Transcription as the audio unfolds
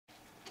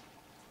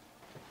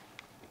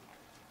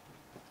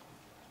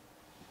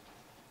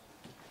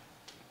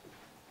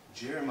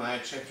Jeremiah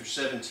chapter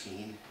 17,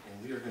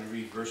 and we are going to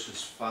read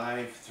verses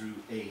 5 through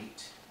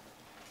 8.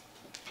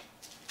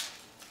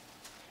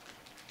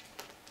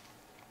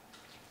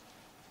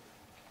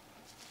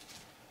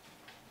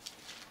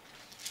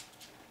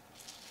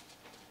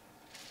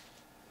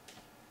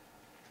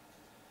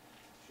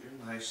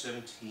 Jeremiah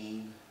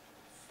 17,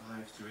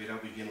 5 through 8. I'll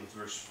begin with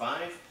verse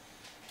 5. And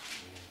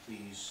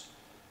please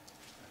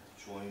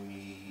join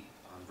me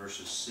on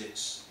verses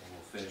 6, and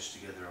we'll finish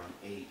together on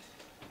 8.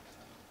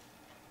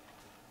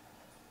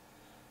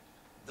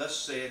 Thus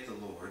saith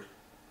the Lord,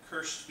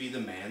 Cursed be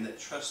the man that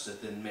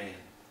trusteth in man,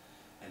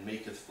 and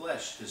maketh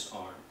flesh his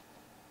arm,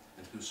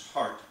 and whose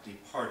heart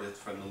departeth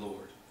from the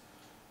Lord.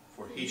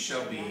 For he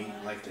shall be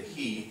like the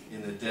heath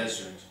in the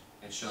desert,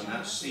 and shall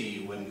not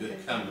see when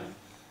good cometh,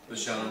 but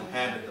shall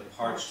inhabit the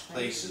parched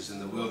places in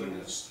the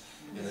wilderness,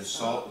 in the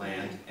salt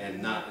land,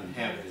 and not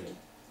inhabited.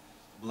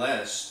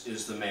 Blessed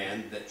is the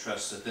man that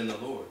trusteth in the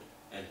Lord,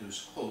 and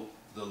whose hope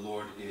the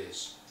Lord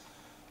is.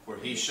 For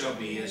he shall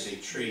be as a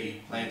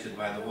tree planted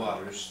by the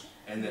waters,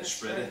 and that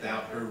spreadeth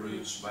out her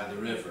roots by the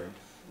river,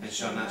 and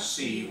shall not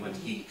see when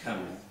heat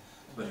cometh,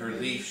 but her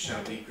leaf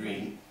shall be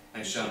green,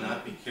 and shall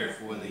not be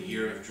careful in the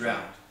year of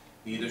drought,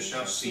 neither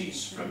shall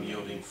cease from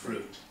yielding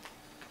fruit.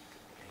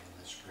 And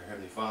let's pray.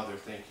 Heavenly Father,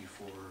 thank you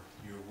for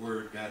your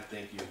word. God,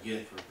 thank you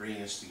again for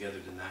bringing us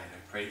together tonight.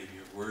 I pray that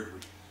your word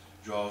would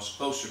draw us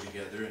closer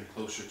together and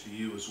closer to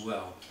you as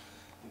well.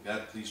 And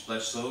God, please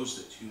bless those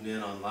that tune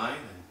in online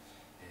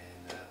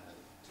and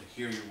to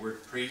hear your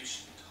word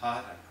preached and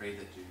taught. I pray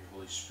that your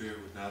Holy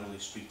Spirit would not only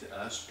speak to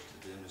us,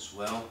 but to them as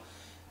well,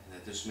 and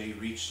that this may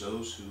reach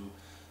those who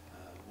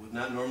would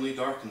not normally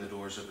darken the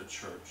doors of a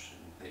church,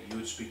 and that you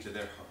would speak to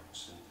their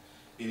hearts.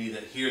 And any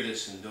that hear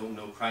this and don't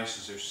know Christ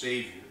as their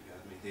Savior,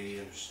 God, may they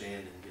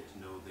understand and get to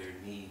know their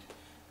need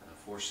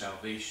for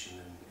salvation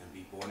and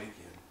be born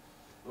again.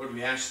 Lord,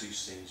 we ask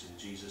these things in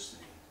Jesus'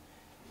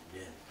 name.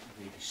 Amen.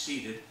 You may be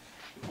seated.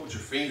 You put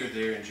your finger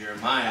there in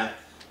Jeremiah.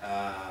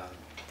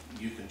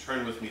 You can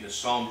turn with me to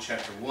Psalm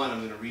chapter 1. I'm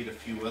going to read a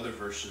few other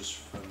verses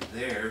from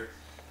there.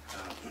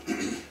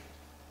 And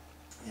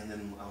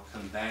then I'll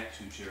come back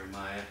to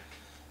Jeremiah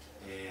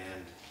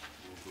and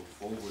we'll go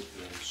forward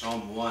in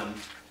Psalm 1.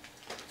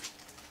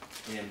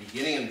 And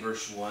beginning in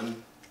verse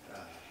 1,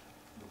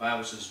 the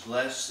Bible says,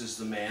 Blessed is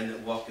the man that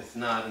walketh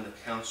not in the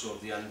counsel of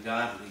the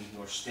ungodly,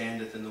 nor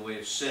standeth in the way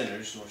of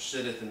sinners, nor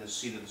sitteth in the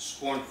seat of the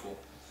scornful.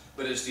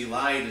 But his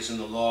delight is in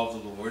the law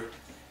of the Lord,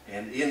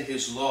 and in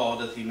his law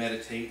doth he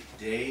meditate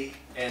day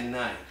and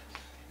night.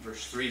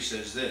 Verse 3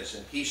 says this,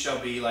 And he shall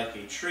be like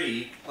a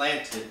tree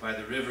planted by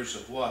the rivers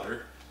of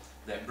water,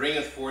 that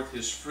bringeth forth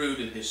his fruit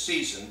in his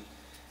season.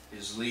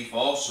 His leaf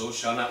also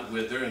shall not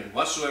wither, and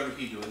whatsoever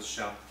he doeth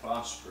shall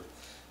prosper.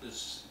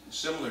 There's a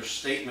similar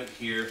statement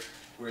here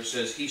where it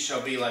says, He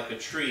shall be like a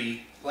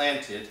tree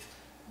planted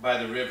by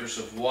the rivers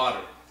of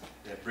water,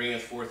 that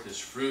bringeth forth his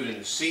fruit in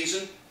his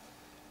season.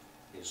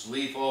 His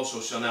leaf also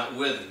shall not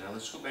wither. Now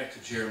let's go back to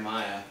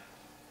Jeremiah,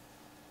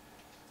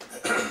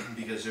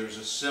 because there's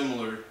a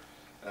similar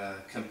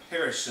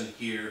comparison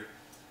here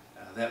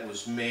that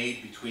was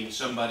made between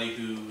somebody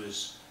who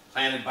is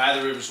planted by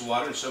the rivers of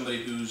water and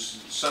somebody who's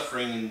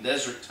suffering in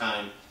desert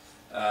time.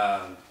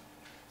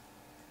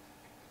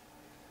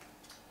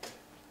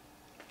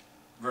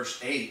 Verse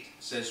 8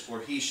 says, For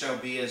he shall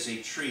be as a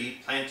tree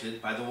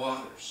planted by the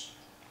waters,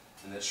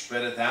 and that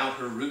spreadeth out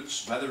her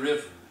roots by the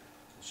river,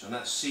 and shall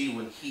not see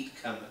when heat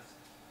cometh,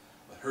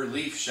 but her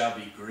leaf shall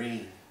be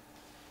green,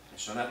 and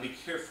shall not be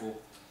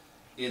careful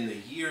in the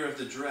year of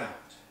the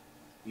drought,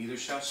 neither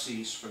shall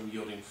cease from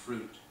yielding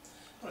fruit.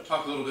 I want to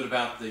talk a little bit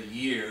about the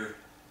year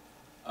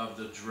of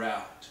the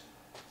drought.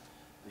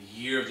 The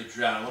year of the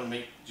drought. I want to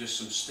make just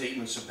some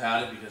statements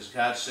about it, because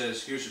God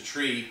says, here's a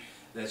tree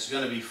that's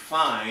going to be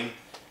fine,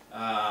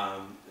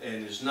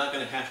 and is not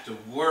going to have to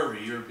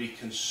worry or be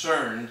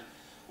concerned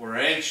or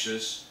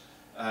anxious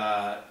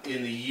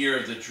in the year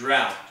of the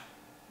drought.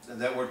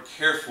 And that word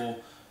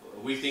careful,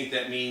 we think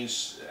that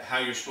means how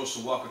you're supposed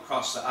to walk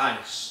across the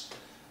ice.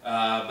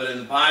 But in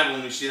the Bible,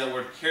 when we see that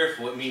word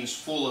careful, it means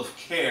full of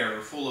care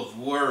or full of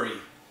worry.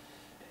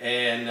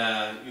 And,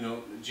 you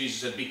know,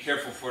 Jesus said, Be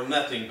careful for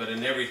nothing, but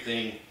in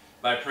everything,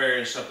 by prayer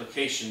and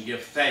supplication,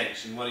 give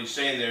thanks. And what he's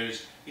saying there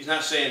is, he's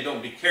not saying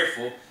don't be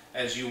careful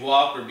as you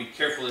walk, or be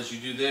careful as you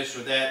do this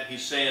or that.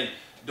 He's saying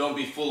don't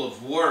be full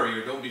of worry,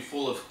 or don't be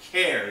full of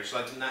care. It's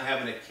like not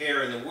having a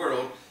care in the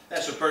world.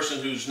 That's a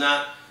person who's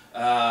not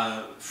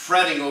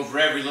fretting over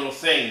every little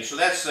thing. So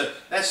that's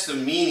the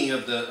meaning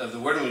of the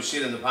word when we see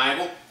it in the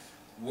Bible.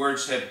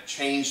 Words have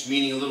changed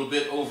meaning a little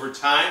bit over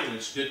time, and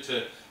it's good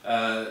to,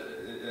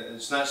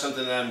 it's not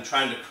something that I'm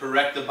trying to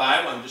correct the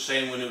Bible. I'm just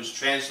saying when it was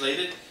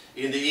translated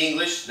into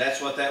English,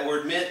 that's what that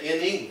word meant in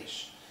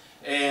English.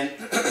 And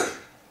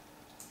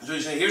so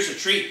he's saying, here's a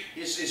tree.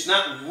 It's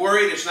not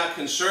worried, it's not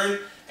concerned,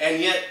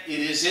 and yet it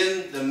is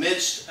in the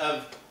midst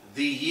of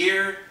the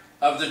year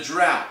of the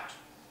drought.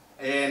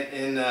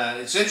 And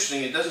it's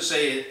interesting, it doesn't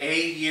say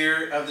a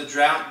year of the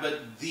drought,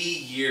 but the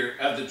year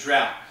of the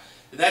drought.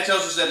 And that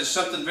tells us that it's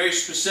something very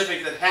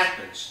specific that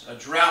happens. A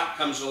drought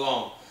comes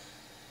along.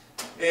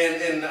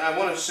 And I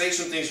want to say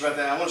some things about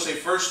that. I want to say,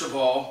 first of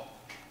all,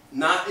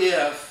 not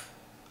if,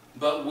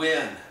 but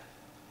when.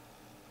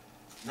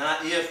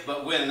 Not if,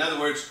 but when. In other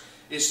words,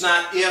 it's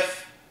not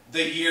if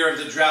the year of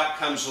the drought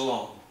comes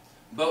along,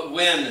 but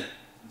when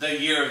the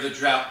year of the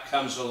drought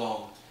comes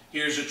along.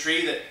 Here's a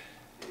tree that,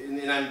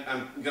 and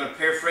I'm going to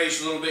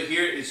paraphrase a little bit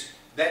here, is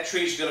that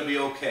tree's going to be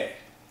okay.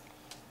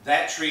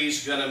 That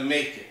tree's going to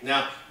make it.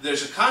 Now,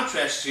 there's a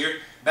contrast here.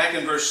 Back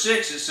in verse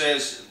 6, it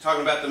says,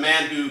 talking about the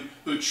man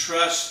who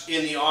trusts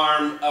in the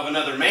arm of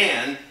another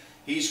man.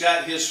 He's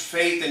got his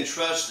faith and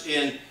trust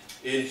in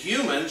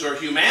humans, or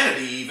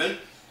humanity even.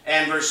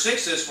 And verse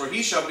 6 says, for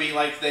he shall be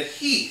like the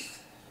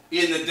heath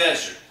in the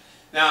desert.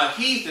 Now, a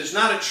heath is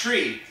not a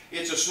tree.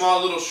 It's a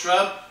small little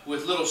shrub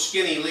with little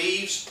skinny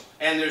leaves,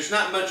 and there's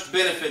not much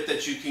benefit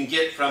that you can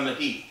get from a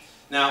heath.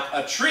 Now,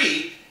 a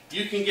tree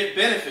you can get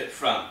benefit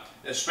from,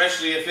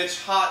 especially if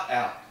it's hot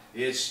out.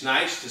 It's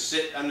nice to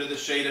sit under the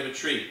shade of a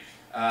tree.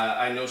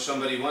 I know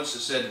somebody once that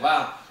said,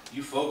 wow,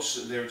 you folks,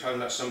 they were talking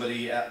about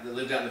somebody that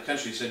lived out in the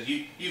country, said,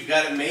 you've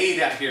got it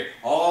made out here.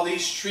 All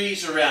these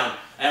trees around.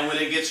 And when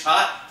it gets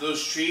hot,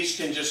 those trees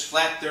can just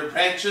flap their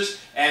branches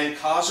and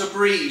cause a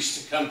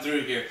breeze to come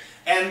through here.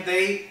 And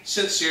they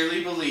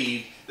sincerely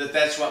believed that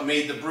that's what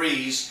made the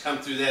breeze come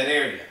through that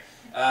area.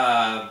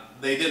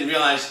 They didn't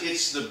realize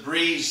it's the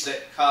breeze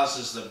that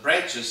causes the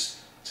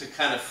branches to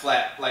kind of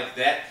flap like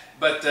that.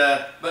 But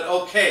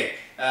okay,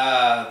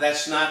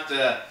 that's not,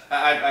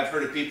 I've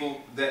heard of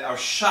people that are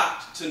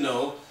shocked to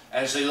know,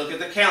 as they look at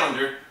the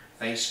calendar,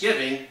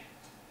 Thanksgiving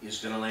is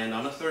going to land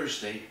on a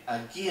Thursday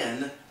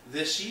again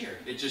this year.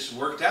 It just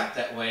worked out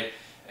that way.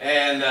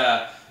 And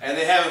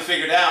they haven't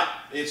figured out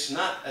it's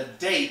not a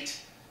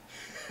date.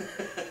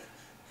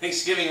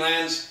 Thanksgiving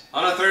lands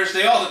on a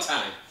Thursday all the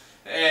time.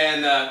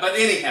 And but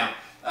anyhow,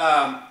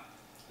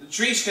 the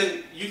trees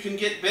you can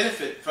get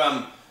benefit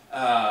from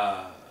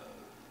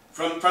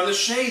the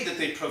shade that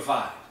they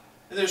provide.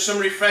 And there's some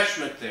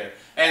refreshment there.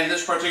 And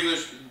this particular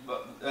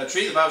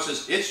tree, the Bible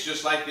says, it's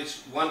just like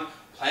it's one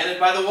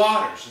planted by the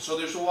waters. And so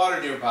there's a water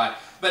nearby.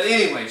 But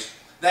anyways,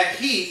 that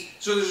heath,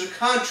 so there's a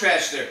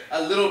contrast there.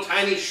 A little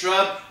tiny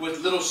shrub with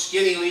little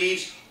skinny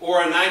leaves,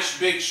 or a nice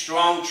big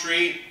strong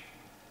tree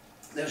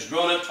that's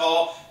grown up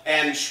tall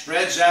and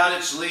spreads out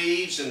its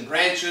leaves and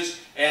branches,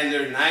 and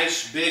they're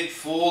nice big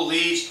full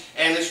leaves,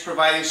 and it's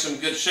providing some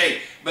good shade.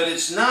 But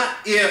it's not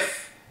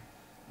if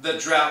the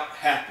drought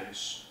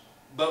happens,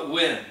 but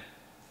when.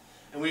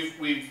 And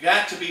we've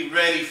got to be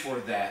ready for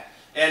that.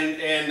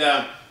 And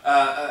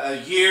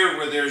a year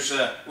where there's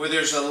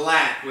a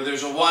lack, where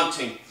there's a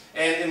wanting,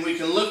 and we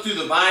can look through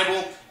the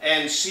Bible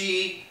and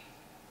see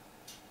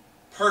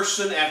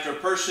person after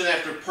person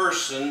after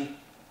person,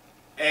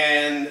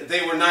 and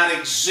they were not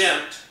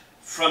exempt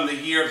from the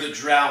year of the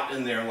drought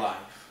in their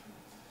life.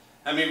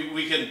 I mean,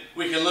 we can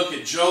look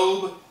at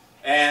Job,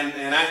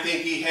 and I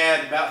think he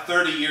had about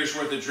 30 years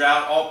worth of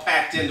drought all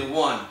packed into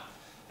one.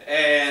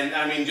 And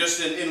I mean,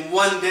 just in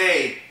one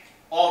day,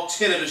 all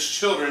 10 of his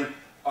children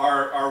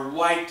are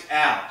wiped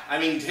out. I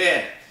mean,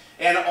 dead.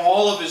 And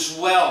all of his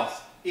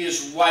wealth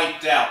is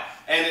wiped out.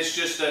 And it's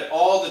just that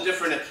all the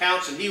different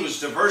accounts, and he was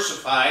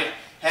diversified,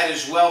 had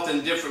his wealth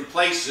in different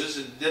places.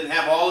 It didn't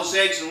have all his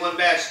eggs in one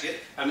basket.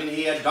 I mean,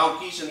 he had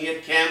donkeys, and he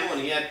had camel,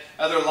 and he had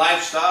other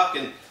livestock,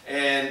 and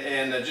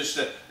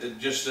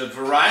just a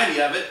variety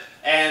of it.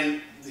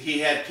 And he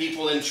had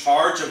people in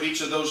charge of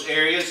each of those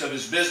areas of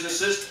his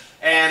businesses.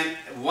 And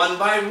one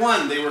by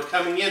one, they were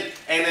coming in.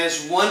 And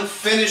as one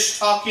finished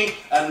talking,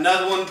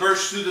 another one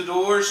burst through the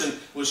doors and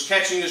was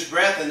catching his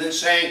breath and then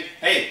saying,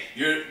 hey,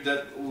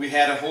 we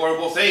had a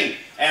horrible thing.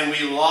 And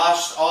we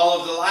lost all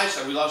of the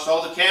livestock. We lost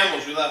all the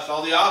camels. We lost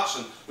all the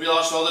oxen. We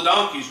lost all the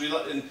donkeys.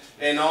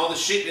 And all the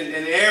sheep and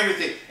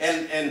everything.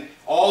 And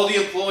all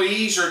the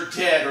employees are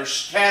dead or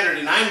scattered.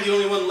 And I'm the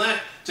only one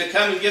left to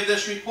come and give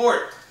this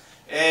report.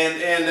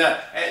 And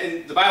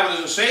the Bible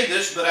doesn't say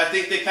this, but I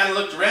think they kind of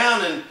looked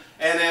around,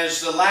 and as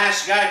the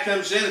last guy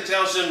comes in and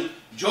tells him,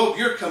 Job,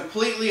 you're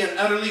completely and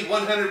utterly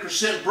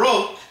 100%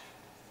 broke,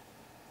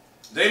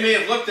 they may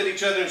have looked at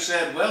each other and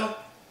said, well,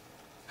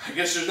 I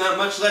guess there's not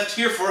much left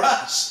here for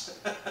us.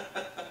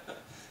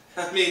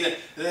 I mean,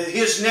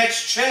 his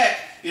next check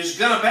is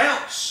going to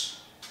bounce.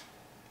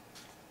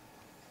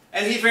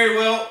 And he very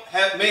well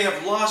may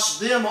have lost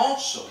them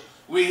also.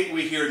 We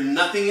hear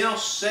nothing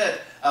else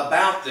said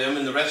about them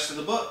in the rest of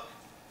the book.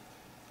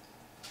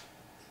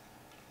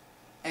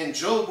 And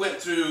Job went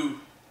through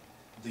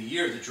the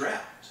year of the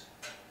drought.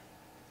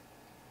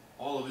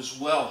 All of his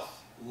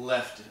wealth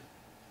left him.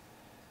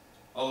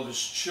 All of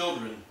his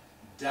children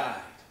died.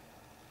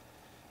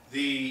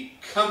 The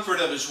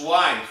comfort of his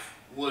wife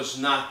was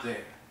not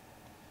there.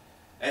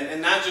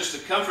 And not just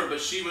the comfort, but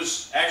she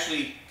was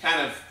actually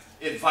kind of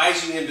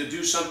advising him to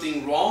do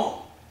something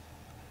wrong.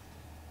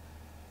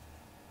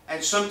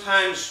 And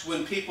sometimes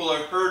when people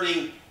are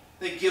hurting,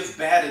 they give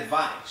bad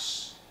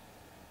advice.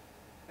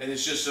 And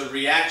it's just a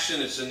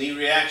reaction, it's a knee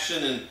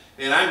reaction,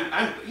 and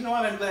I'm you know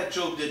what, I'm glad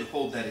Job didn't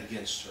hold that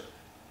against her.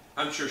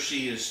 I'm sure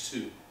she is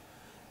too.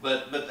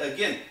 But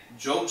again,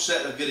 Job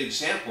set a good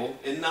example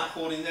in not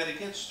holding that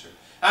against her.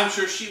 I'm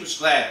sure she was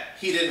glad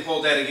he didn't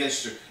hold that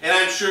against her. And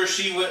I'm sure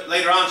she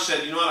later on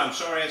said, you know what, I'm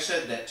sorry I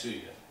said that to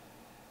you.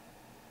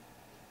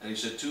 And he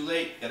said, too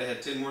late, got to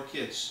have 10 more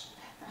kids.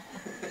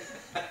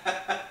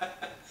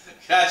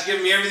 God's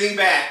given me everything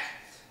back.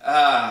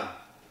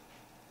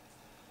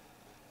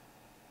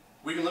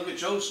 We can look at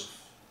Joseph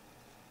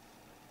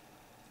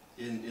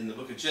in the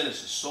book of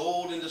Genesis,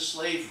 sold into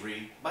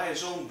slavery by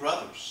his own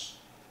brothers.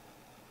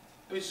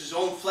 I mean, it's his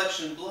own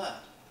flesh and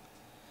blood.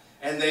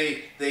 And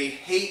they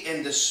hate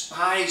and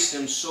despise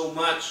him so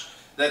much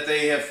that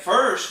they have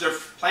first, their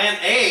plan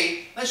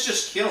A, let's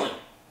just kill him.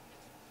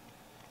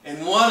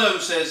 And one of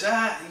them says,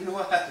 you know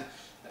what,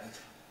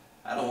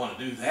 I don't want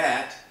to do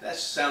that. That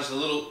sounds a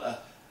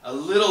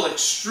little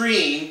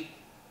extreme.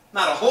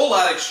 Not a whole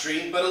lot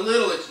extreme, but a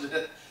little,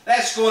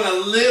 that's going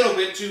a little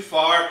bit too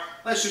far.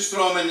 Let's just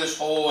throw him in this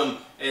hole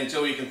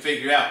until we can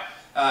figure out.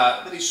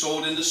 But he's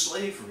sold into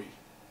slavery.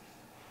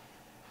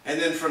 And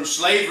then from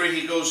slavery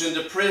he goes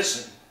into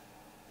prison.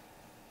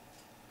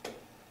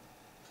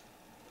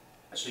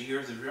 That's a year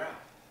of the drought.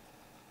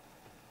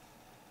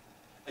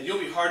 And you'll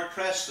be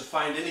hard-pressed to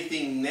find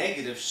anything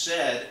negative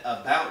said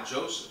about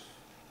Joseph.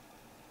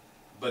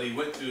 But he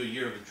went through a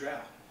year of the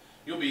drought.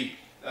 You'll be,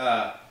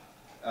 God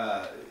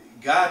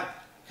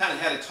kind of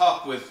had a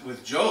talk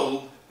with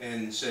Job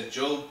and said,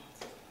 Job,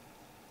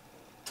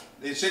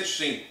 it's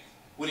interesting,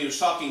 when he was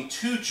talking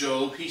to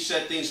Job, he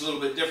said things a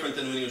little bit different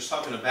than when he was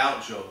talking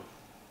about Job.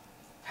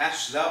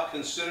 Hast thou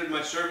considered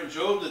my servant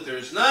Job, that there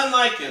is none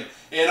like him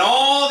in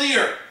all the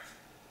earth?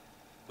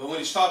 But when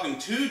he's talking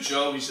to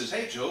Job, he says,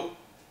 hey Job,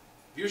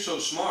 if you're so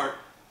smart,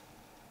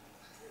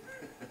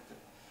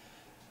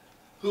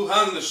 who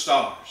hung the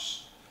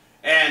stars?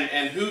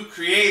 And who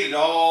created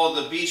all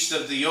the beasts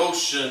of the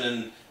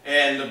ocean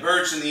and the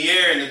birds in the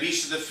air and the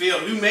beasts of the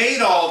field? Who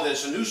made all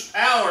this and whose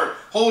power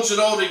holds it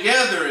all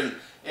together?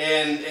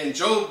 And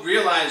Job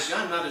realized,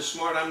 I'm not as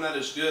smart, I'm not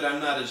as good, I'm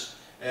not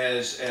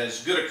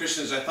as good a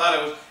Christian as I thought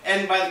I was.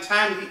 And by the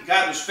time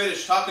God was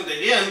finished talking to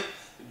him,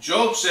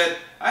 Job said,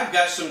 I've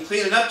got some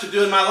cleaning up to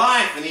do in my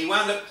life. And he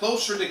wound up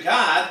closer to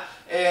God.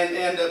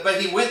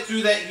 But he went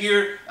through that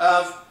year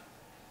of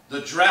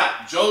the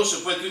drought.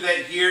 Joseph went through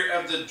that year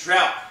of the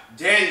drought.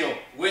 Daniel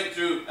went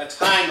through a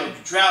time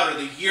of drought, or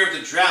the year of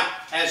the drought,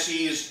 as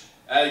he is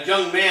a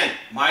young man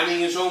minding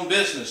his own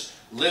business,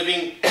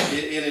 living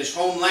in his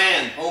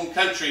homeland, home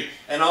country,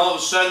 and all of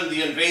a sudden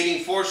the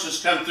invading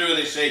forces come through and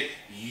they say,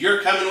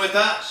 you're coming with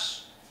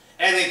us.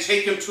 And they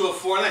take him to a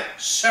foreign land,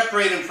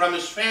 separate him from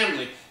his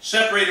family,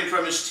 separate him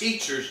from his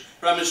teachers,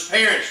 from his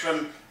parents,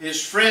 from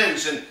his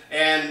friends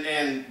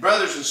and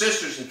brothers and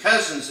sisters and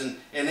cousins and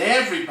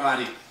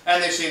everybody.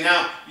 And they say,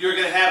 now you're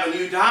going to have a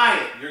new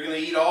diet. You're going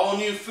to eat all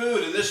new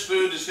food. And this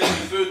food is going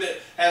to be food that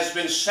has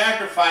been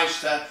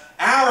sacrificed to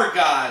our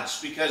gods,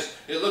 because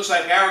it looks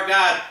like our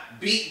God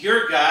beat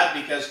your God,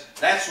 because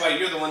that's why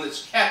you're the one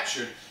that's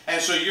captured.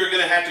 And so you're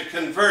going to have to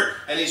convert.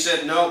 And he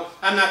said, no,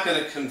 I'm not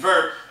going to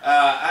convert.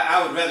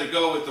 I would rather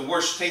go with the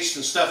worst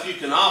tasting stuff you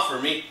can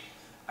offer me.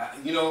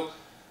 You know,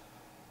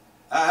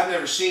 I've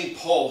never seen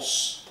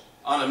pulse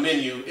on a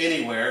menu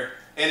anywhere.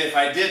 And if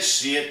I did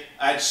see it,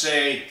 I'd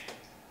say,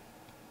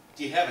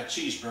 do you have a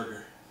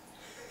cheeseburger?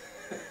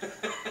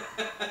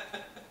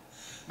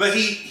 But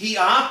he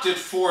opted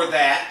for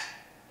that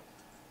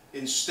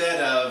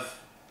instead of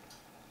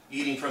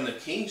eating from the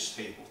king's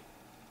table.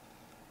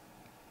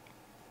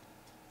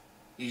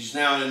 He's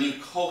now in a new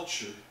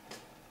culture.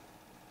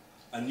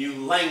 A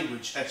new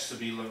language has to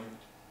be learned.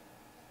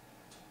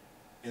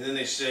 And then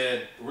they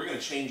said, we're going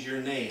to change your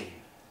name.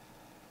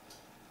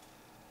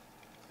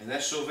 And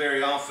that's so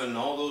very often,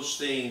 all those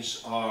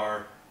things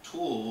are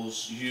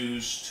tools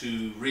used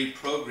to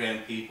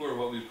reprogram people, or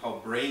what we call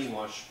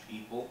brainwash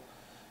people.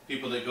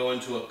 People that go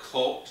into a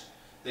cult,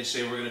 they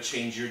say, we're going to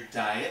change your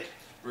diet.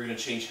 We're going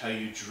to change how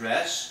you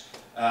dress.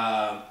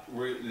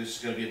 This is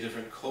going to be a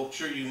different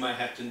culture. You might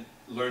have to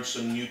learn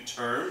some new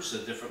terms, a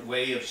different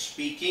way of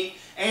speaking.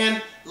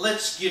 And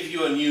let's give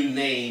you a new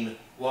name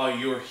while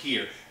you're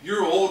here.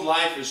 Your old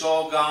life is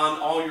all gone,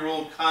 all your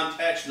old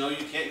contacts. No,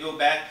 you can't go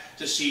back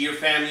to see your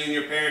family and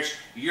your parents.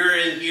 You're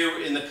in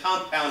here in the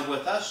compound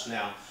with us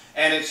now.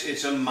 And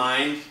it's a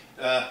mind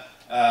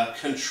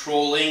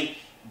controlling,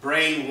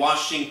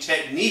 brainwashing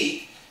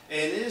technique.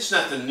 And it's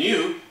nothing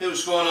new. It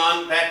was going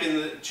on back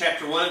in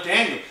chapter 1 of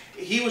Daniel.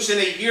 He was in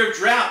a year of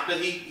drought, but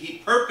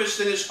he purposed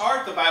in his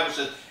heart, the Bible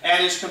says.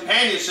 And his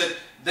companions said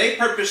they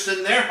purposed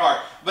in their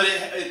heart. But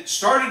it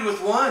started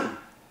with one.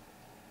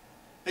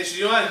 They said,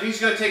 you know what, if he's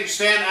going to take a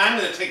stand, I'm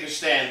going to take a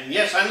stand. And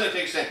yes, I'm going to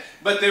take a stand.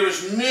 But there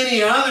was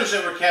many others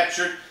that were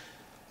captured.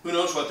 Who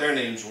knows what their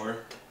names were?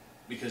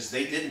 Because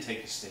they didn't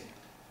take a stand.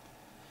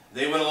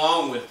 They went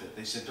along with it.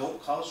 They said,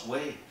 don't cause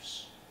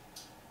waves.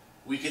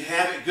 We can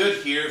have it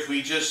good here if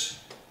we just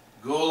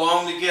go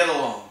along to get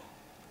along.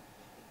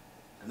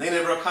 And they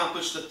never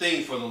accomplished a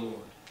thing for the Lord.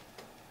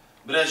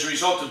 But as a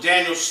result of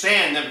Daniel's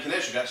stand,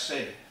 Nebuchadnezzar got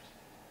saved.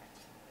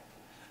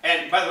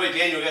 And by the way,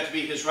 Daniel got to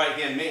be his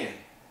right-hand man.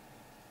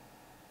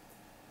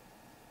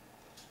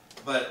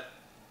 But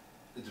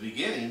at the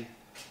beginning,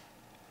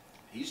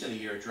 he's in a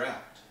year of drought.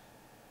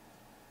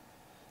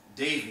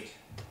 David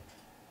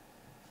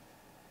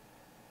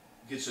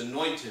gets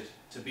anointed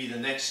to be the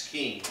next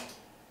king.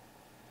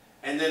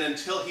 And then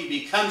until he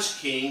becomes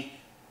king,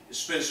 he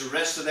spends the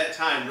rest of that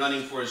time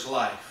running for his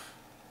life.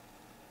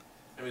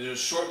 I mean, there's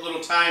a short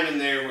little time in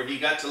there where he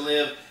got to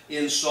live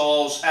in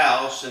Saul's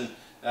house, and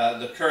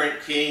the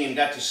current king, and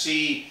got to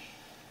see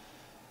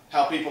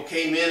how people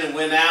came in and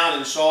went out,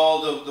 and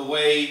saw the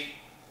way,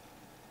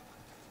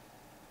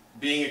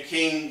 being a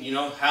king, you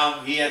know,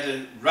 how he had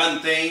to run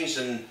things,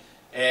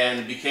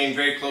 and became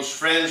very close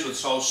friends with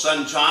Saul's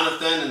son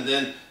Jonathan. And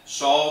then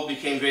Saul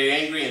became very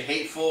angry and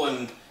hateful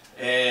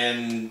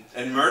and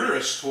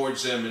murderous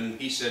towards them. And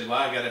he said, well,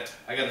 I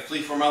gotta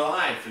flee for my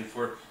life. And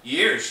for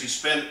years he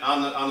spent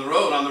on the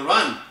road, on the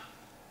run.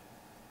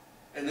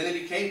 And then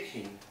he became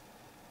king.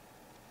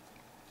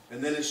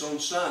 And then his own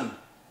son,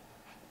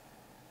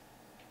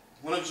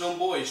 one of his own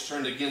boys,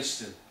 turned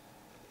against him.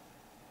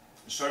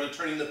 He started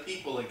turning the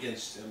people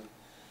against him,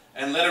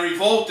 and led a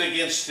revolt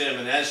against him.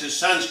 And as his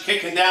son's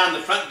kicking down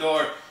the front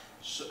door,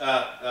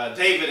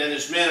 David and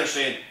his men are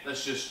saying,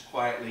 let's just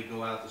quietly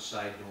go out the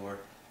side door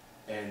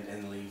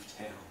and leave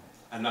town.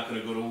 I'm not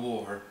going to go to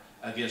war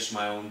against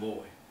my own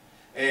boy.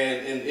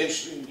 And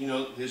interesting, you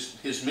know,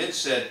 his men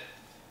said,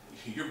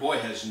 your boy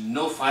has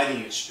no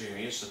fighting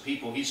experience. The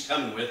people he's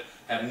coming with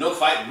have no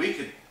fight. We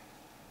could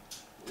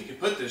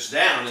put this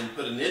down and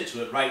put an end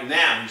to it right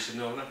now. He said,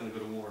 no, I'm not going to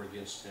go to war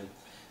against him.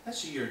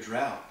 That's a year of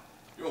drought.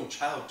 Your own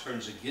child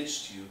turns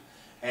against you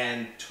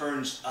and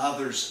turns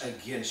others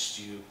against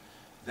you.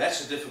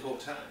 That's a difficult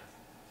time.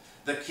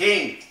 The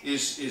king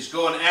is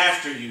going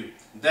after you.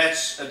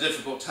 That's a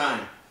difficult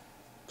time.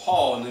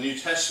 Paul in the New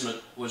Testament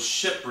was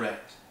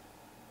shipwrecked,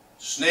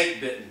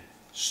 snake bitten,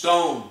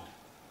 stoned.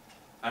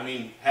 I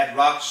mean, had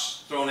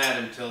rocks thrown at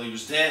him till he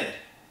was dead.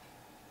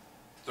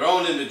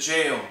 Thrown into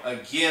jail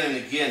again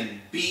and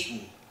again,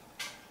 beaten.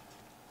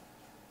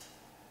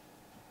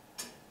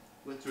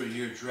 Went through a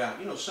year of drought.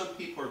 You know, some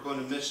people are going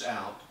to miss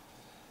out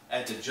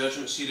at the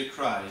judgment seat of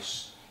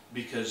Christ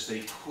because they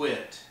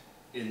quit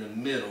in the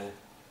middle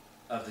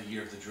of the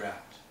year of the drought.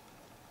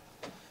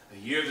 A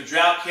year of the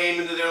drought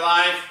came into their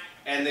life,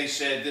 and they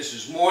said, this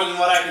is more than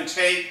what I can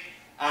take.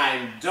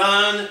 I'm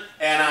done,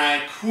 and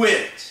I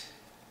quit.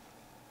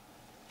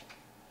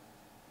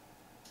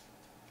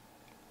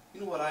 You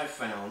know what I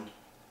found?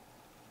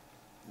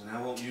 And I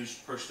won't use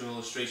personal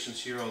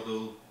illustrations here,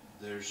 although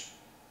there's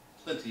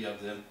plenty of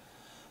them.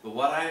 But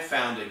what I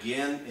found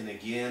again and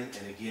again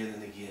and again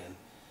and again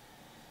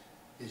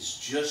is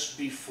just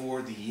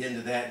before the end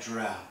of that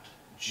drought,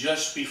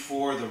 just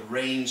before the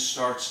rain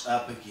starts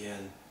up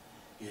again,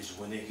 is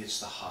when it gets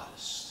the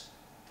hottest.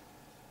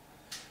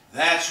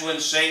 That's when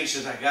Satan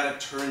says, I've got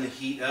to turn the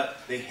heat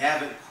up. They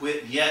haven't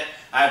quit yet.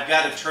 I've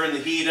got to turn the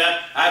heat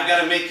up. I've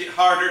got to make it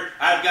harder.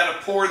 I've got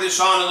to pour this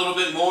on a little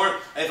bit more.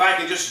 If I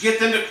can just get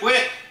them to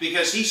quit,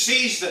 because he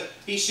sees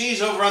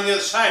over on the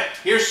other side,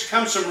 here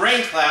comes some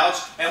rain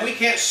clouds, and we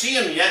can't see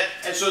them yet.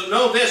 And so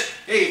know this,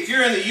 hey, if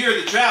you're in the year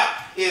of the drought,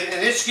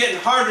 and it's getting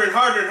harder and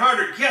harder and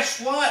harder,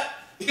 guess what?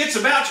 It's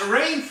about to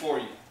rain for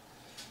you.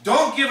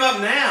 Don't give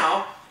up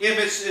now. If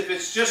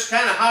it's just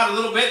kind of hot a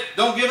little bit,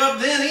 don't give up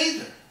then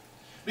either.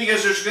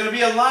 Because there's going to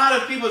be a lot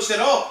of people that said,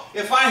 oh,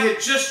 if I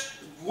had just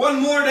one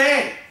more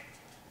day,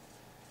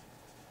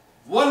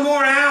 one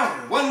more hour,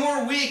 one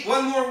more week,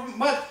 one more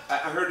month. I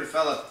heard a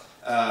fella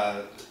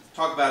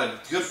talk about a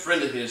good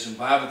friend of his in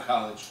Bible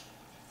college.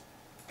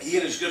 He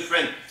and his good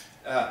friend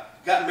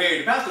got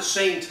married about the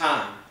same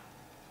time.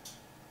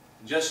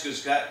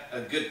 Jessica's got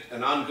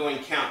an ongoing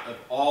count of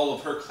all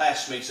of her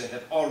classmates that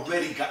have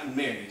already gotten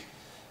married.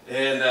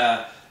 And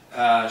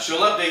she'll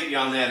update you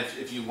on that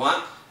if you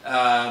want.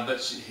 And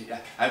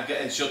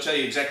she'll tell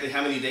you exactly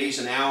how many days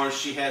and hours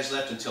she has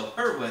left until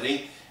her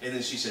wedding. And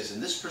then she says,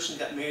 and this person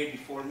got married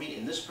before me,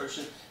 and this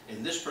person,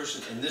 and this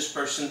person, and this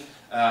person.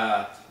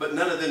 But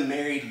none of them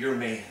married your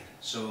man.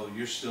 So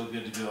you're still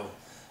good to go.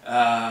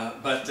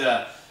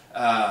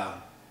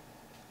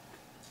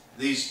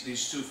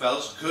 These two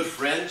fellows, good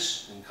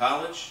friends in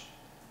college,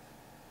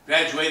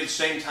 graduated at the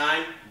same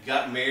time,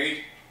 got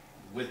married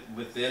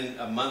within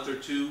a month or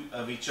two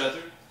of each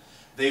other.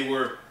 They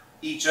were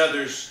each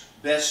other's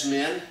best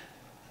men.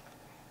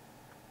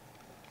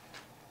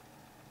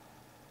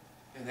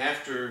 And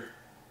after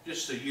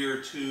just a year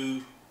or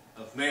two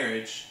of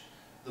marriage,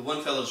 the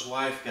one fellow's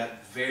wife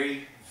got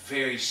very,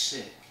 very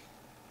sick.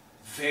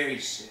 Very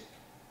sick.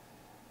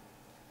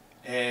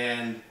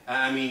 And,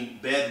 I mean,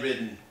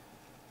 bedridden.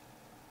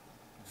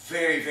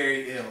 Very,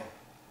 very ill.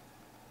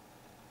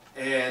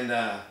 And,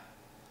 of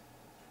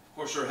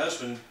course, her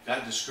husband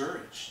got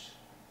discouraged.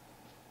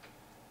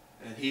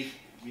 And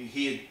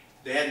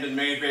they hadn't been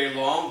married very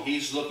long.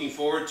 He's looking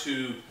forward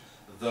to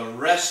the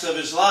rest of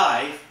his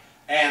life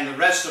and the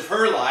rest of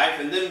her life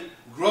and them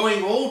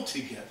growing old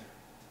together.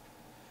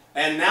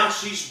 And now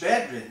she's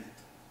bedridden.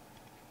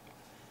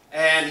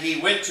 And he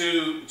went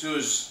to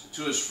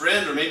his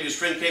friend, or maybe his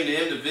friend came to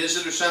him to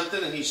visit or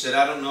something, and he said,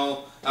 I don't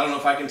know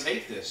if I can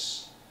take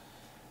this.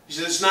 He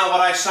said, it's not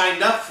what I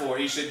signed up for.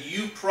 He said,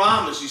 you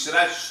promised. He said,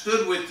 I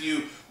stood with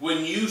you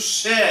when you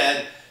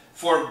said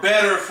for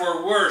better,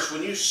 for worse,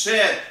 when you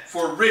said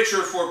for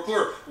richer, for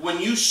poor, when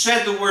you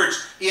said the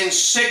words in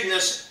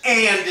sickness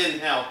and in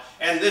health.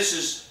 And this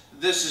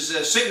is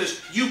a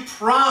sickness. You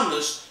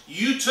promised.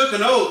 You took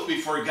an oath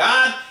before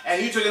God,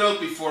 and you took an oath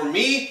before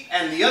me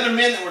and the other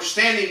men that were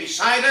standing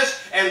beside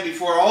us, and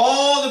before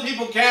all the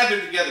people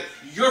gathered together,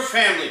 your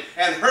family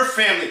and her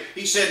family.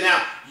 He said,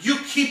 now, you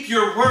keep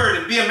your word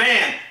and be a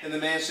man. And the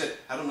man said,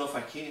 I don't know if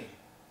I can.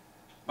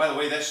 By the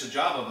way, that's the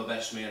job of a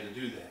best man to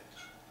do that.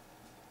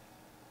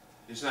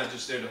 It's not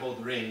just there to hold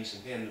the rings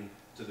and hand them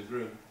to the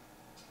groom.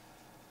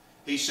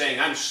 He's saying,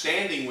 I'm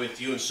standing with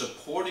you and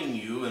supporting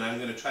you, and I'm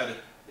going to try to,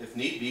 if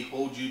need be,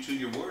 hold you to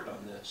your word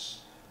on this.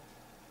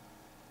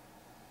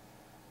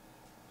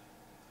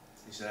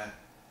 He said,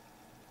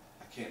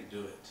 I can't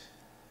do it.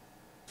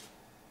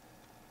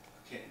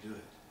 I can't do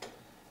it.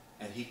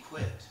 And he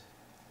quit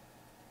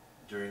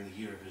during the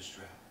year of his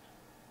drought.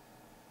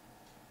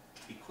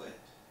 He quit.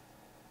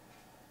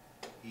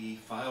 He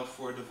filed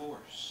for a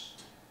divorce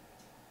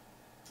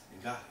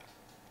and got it.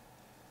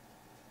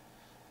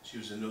 She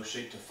was in no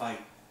shape to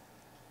fight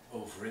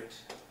over it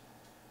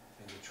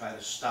and to try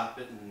to stop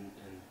it, and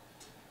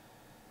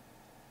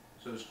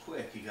so it was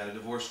quick. He got a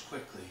divorce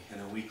quickly,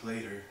 and a week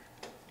later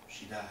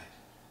she died.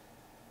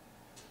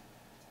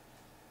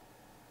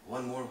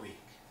 One more week.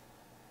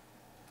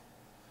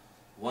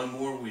 One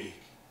more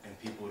week, and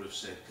people would have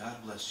said, God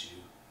bless you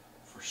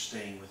for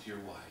staying with your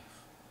wife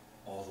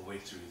all the way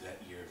through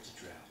that year of the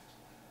drought.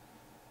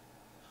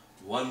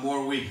 One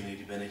more week, and he'd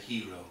have been a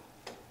hero,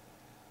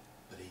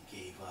 but he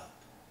gave up.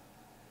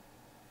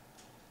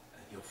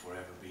 And he'll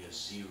forever be a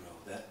zero.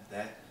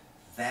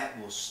 That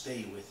will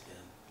stay with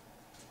him.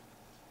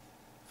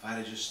 If I'd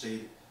have just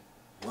stayed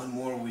one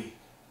more week,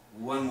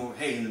 one more,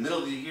 hey, in the middle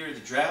of the year of the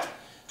drought,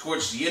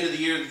 towards the end of the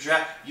year of the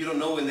drought, you don't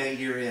know when that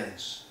year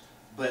ends.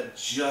 But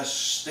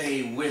just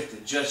stay with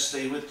it. Just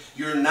stay with it.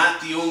 You're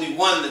not the only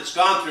one that's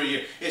gone through a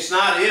year. It's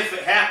not if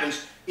it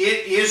happens.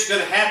 It is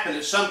going to happen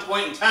at some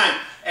point in time.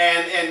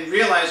 And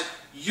realize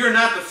you're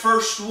not the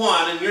first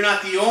one, and you're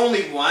not the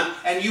only one,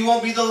 and you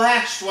won't be the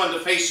last one to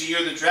face a year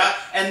of the drought.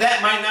 And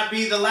that might not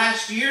be the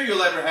last year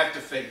you'll ever have to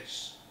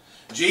face.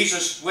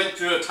 Jesus went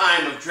through a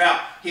time of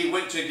drought. He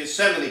went to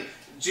Gethsemane.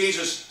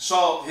 Jesus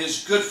saw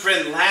his good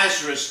friend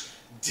Lazarus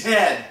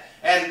dead.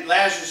 And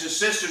Lazarus'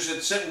 sisters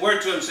had sent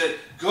word to him and said,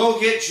 go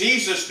get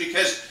Jesus,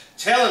 because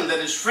tell him that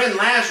his friend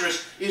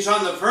Lazarus is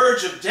on the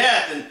verge of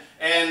death.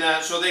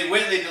 And so they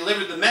went and they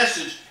delivered the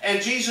message.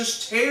 And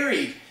Jesus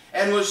tarried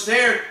and was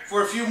there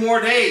for a few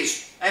more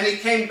days. And he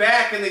came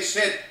back and they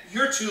said,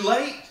 you're too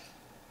late.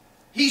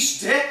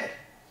 He's dead.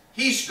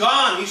 He's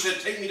gone. He said,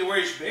 take me to where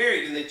he's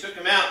buried. And they took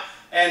him out.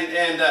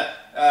 And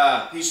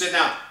he said,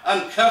 now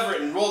uncover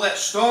it and roll that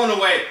stone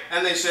away.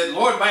 And they said,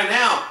 Lord, by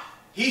now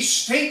he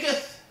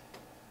stinketh.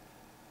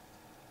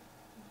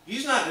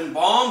 He's not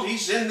embalmed.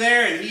 He's in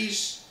there, and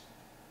he's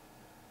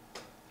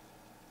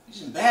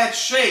in bad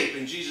shape.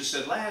 And Jesus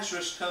said,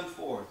 Lazarus, come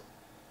forth.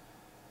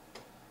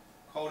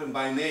 Called him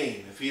by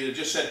name. If he had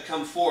just said,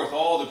 come forth,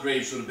 all the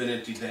graves would have been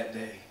emptied that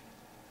day.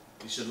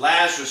 He said,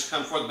 Lazarus,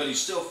 come forth. But he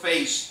still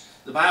faced,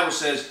 the Bible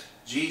says,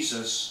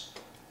 Jesus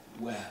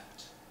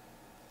wept.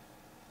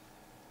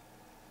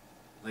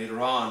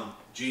 Later on,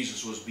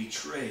 Jesus was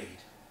betrayed.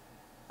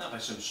 Not by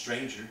some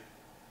stranger.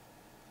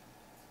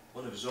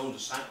 One of his own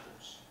disciples.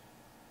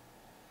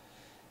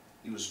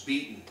 He was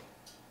beaten.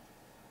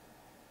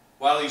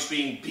 While he's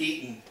being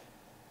beaten,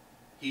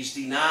 he's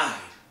denied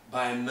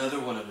by another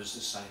one of his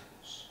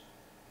disciples.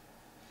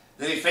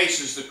 Then he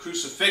faces the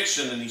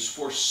crucifixion, and he's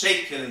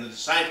forsaken. And the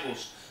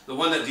disciples, the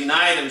one that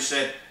denied him,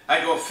 said, I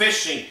go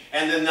fishing.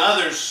 And then the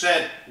others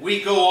said,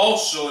 we go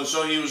also. And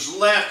so he was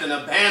left and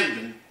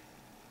abandoned.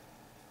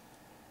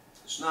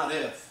 It's not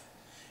if.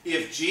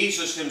 If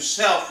Jesus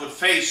himself would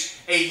face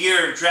a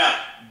year of drought,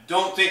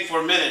 don't think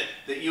for a minute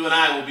that you and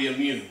I will be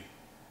immune.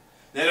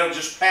 That it'll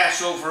just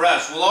pass over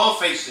us. We'll all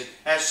face it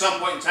at some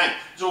point in time.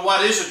 So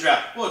what is a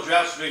drought? Well, a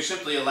drought is very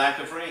simply a lack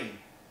of rain.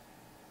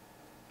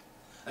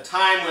 A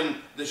time when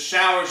the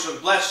showers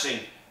of blessing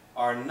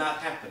are not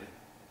happening.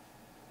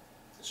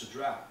 It's a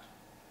drought.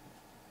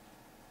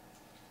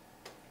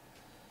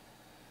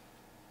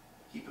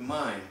 Keep in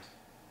mind,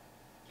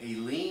 a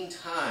lean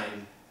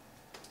time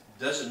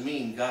doesn't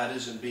mean God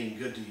isn't being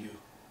good to you.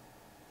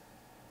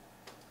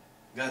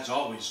 God's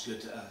always good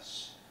to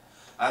us.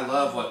 I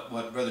love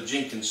what Brother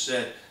Jenkins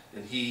said,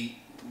 and we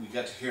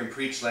got to hear him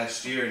preach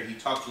last year, and he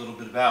talked a little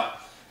bit about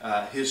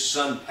his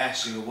son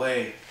passing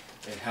away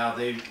and how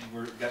they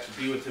got to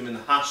be with him in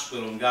the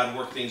hospital, and God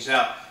worked things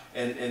out.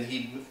 And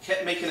he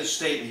kept making a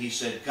statement. He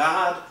said,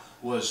 God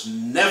was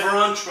never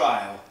on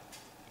trial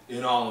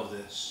in all of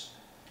this.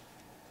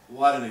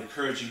 What an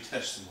encouraging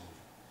testimony.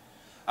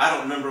 I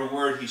don't remember a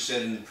word he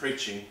said in the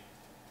preaching.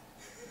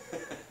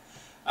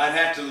 I'd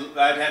have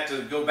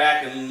to go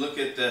back and look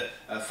at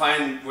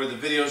find where the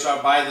videos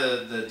are, buy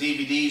the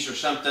DVDs or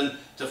something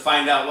to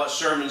find out what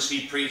sermons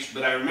he preached.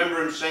 But I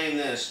remember him saying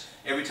this.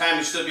 Every time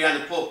he stood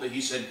behind the pulpit,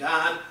 he said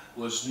God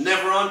was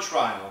never on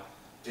trial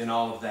in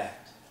all of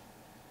that.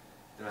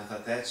 And I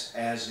thought, that's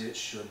as it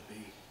should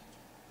be.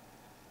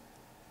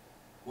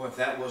 Boy, if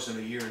that wasn't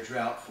a year of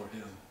drought for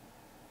him,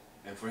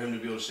 and for him to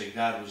be able to say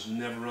God was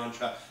never on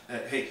trial.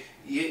 Hey,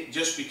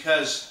 just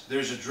because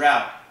there's a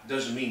drought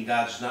doesn't mean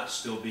God's not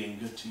still being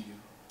good to you.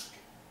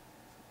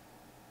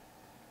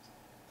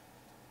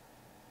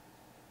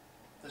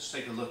 Let's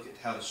take a look at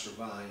how to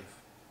survive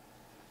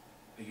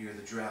a year of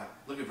the drought.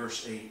 Look at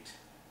verse 8. It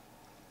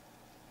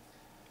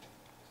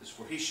says,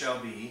 for he shall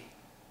be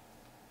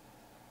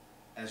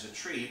as a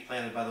tree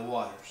planted by the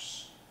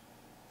waters,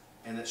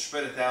 and that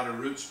spreadeth out her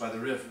roots by the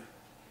river.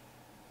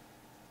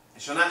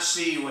 And shall not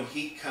see when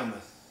heat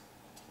cometh,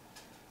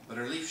 but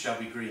her leaf shall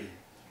be green.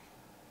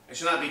 And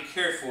shall not be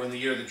careful in the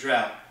year of the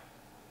drought,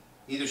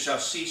 neither shall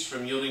cease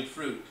from yielding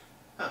fruit.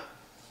 You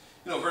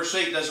know, verse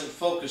 8 doesn't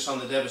focus on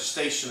the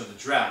devastation of the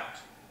drought,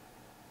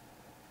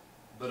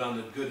 but on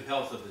the good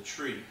health of the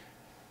tree.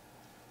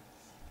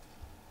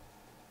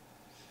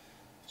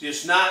 See,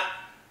 it's not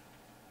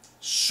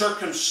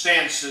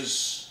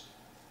circumstances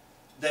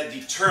that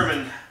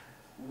determine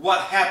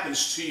what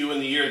happens to you in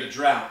the year of the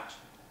drought.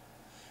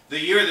 The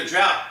year of the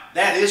drought,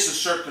 that is the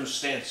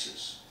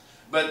circumstances.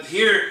 But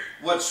here,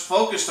 what's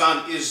focused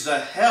on is the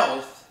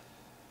health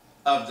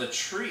of the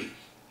tree.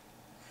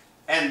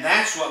 And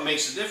that's what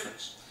makes the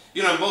difference.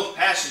 You know, in both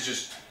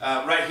passages,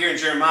 right here in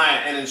Jeremiah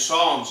and in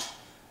Psalms,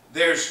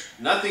 there's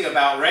nothing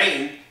about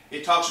rain.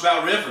 It talks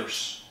about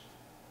rivers.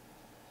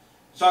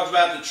 It talks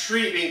about the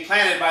tree being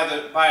planted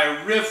by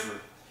a river.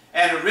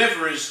 And a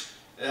river is,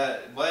 well,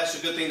 that's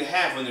a good thing to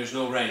have when there's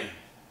no rain.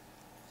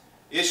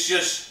 It's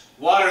just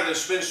water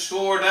that's been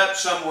stored up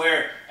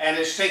somewhere, and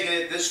it's taken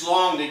it this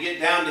long to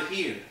get down to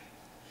here.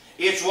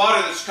 It's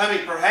water that's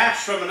coming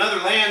perhaps from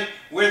another land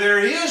where there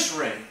is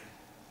rain.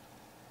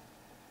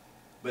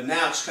 But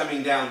now it's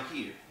coming down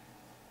here.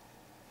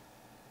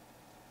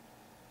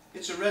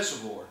 It's a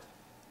reservoir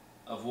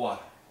of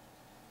water.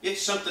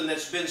 It's something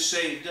that's been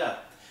saved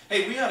up.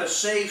 Hey, we ought to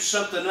save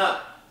something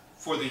up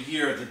for the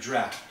year of the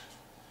drought.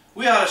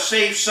 We ought to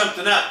save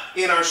something up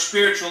in our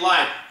spiritual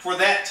life for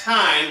that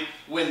time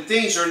when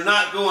things are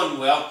not going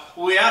well.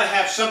 We ought to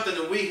have something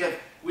that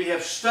we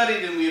have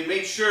studied and we have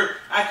made sure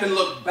I can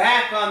look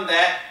back on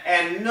that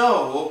and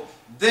know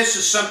this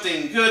is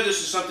something good,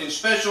 this is something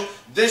special,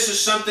 this is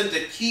something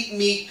to keep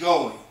me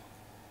going.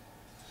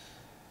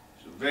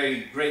 It's a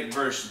very great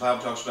verse. The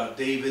Bible talks about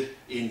David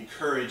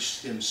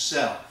encouraged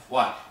himself.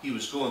 Why? He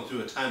was going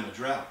through a time of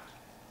drought.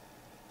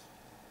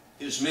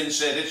 His men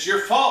said, it's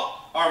your fault.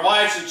 Our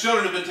wives and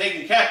children have been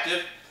taken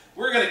captive.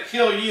 We're going to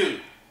kill you.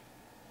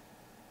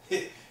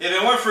 If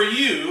it weren't for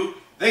you,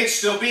 they'd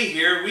still be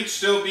here. We'd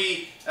still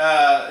be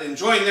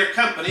enjoying their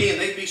company,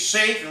 and they'd be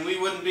safe, and we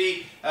wouldn't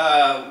be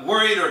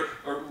worried, or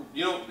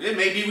you know, it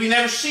may be we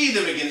never see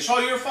them again. It's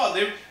all your fault.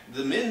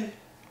 The men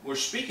were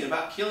speaking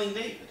about killing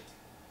David.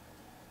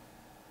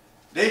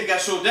 David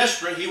got so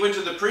desperate, he went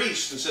to the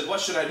priest and said, what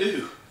should I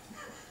do?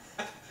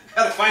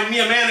 Got to find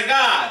me a man of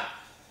God.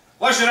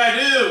 What should I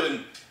do?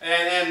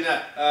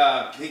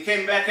 And he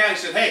came back out and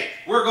said, hey,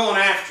 we're going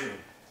after him.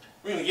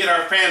 We're going to get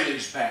our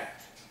families back.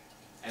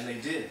 And they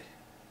did.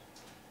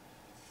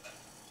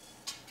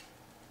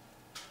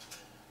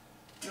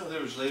 You know,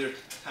 there was later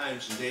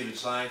times in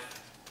David's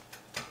life,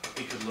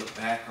 he could look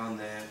back on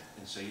that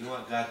and say, you know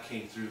what, God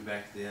came through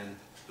back then,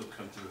 he'll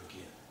come through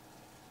again.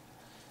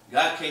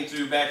 God came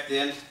through back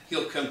then,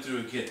 he'll come through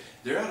again.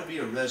 There ought to be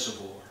a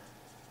reservoir.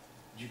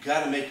 You've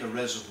got to make a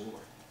reservoir.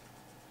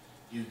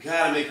 You've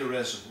got to make a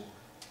reservoir.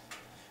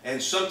 And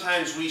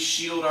sometimes we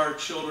shield our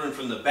children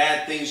from the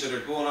bad things that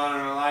are going on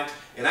in our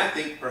life, and I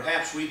think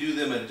perhaps we do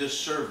them a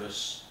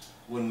disservice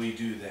when we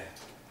do that.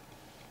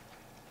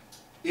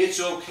 It's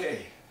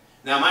okay.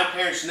 Now, my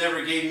parents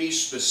never gave me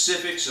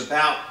specifics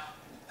about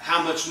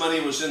how much money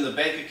was in the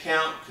bank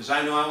account, because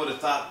I know I would have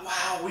thought,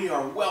 wow, we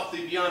are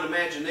wealthy beyond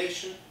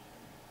imagination.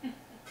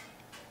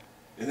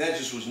 And that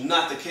just was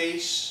not the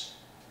case.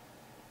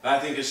 But I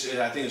think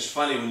it's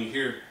funny when you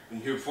hear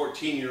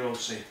 14-year-olds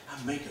say,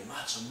 I'm making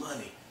lots of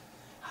money.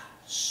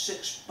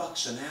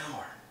 $6 an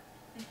hour.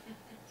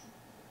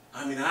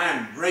 I mean,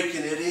 I'm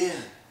raking it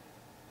in.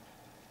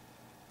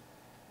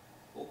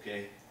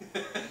 Okay.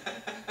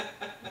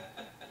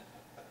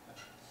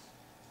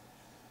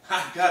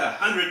 I've got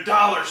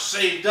 $100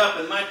 saved up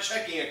in my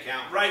checking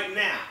account right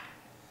now.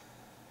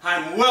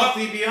 I'm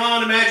wealthy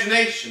beyond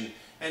imagination.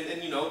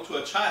 And you know, to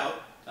a child,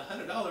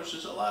 $100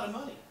 is a lot of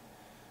money.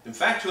 In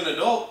fact, to an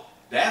adult,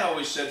 Dad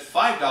always said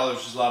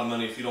 $5 is a lot of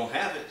money if you don't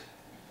have it.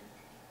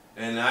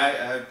 And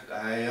I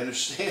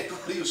understand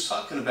what he was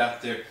talking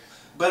about there.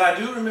 But I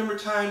do remember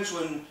times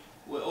when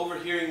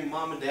overhearing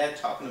Mom and Dad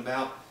talking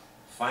about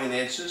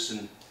finances,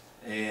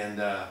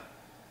 and I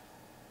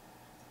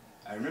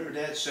remember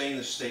Dad saying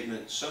the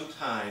statement,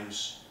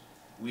 sometimes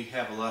we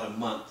have a lot of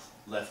month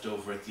left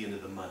over at the end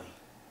of the money.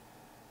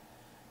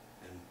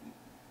 And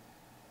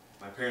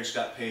my parents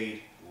got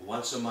paid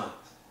once a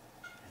month,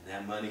 and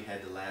that money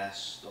had to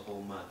last the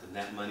whole month, and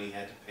that money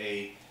had to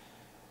pay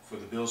for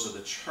the bills of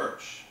the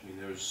church. I mean,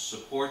 there was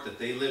support that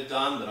they lived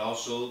on, but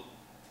also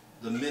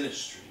the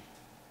ministry.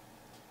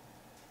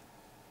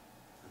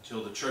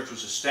 Until the church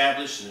was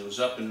established and it was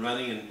up and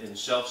running and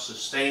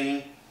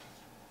self-sustaining,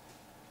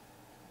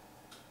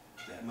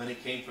 that money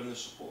came from the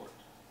support.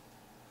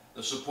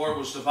 The support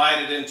was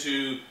divided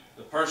into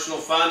the personal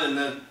fund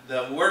and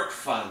the work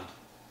fund.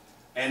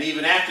 And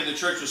even after the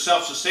church was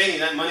self-sustaining,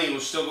 that money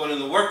was still going in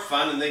the work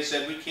fund, and they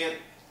said, we can't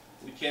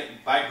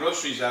buy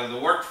groceries out of the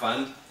work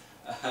fund.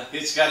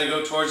 It's got to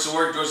go towards the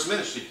work, towards the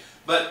ministry.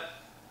 But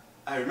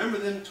I remember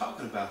them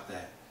talking about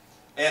that.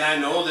 And I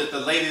know that the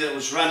lady that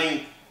was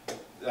running,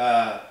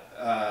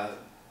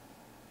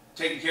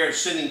 taking care of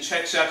sending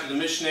checks out to the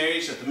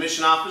missionaries at the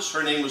mission office,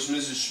 her name was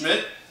Mrs.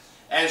 Schmidt.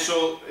 And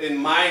so in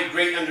my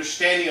great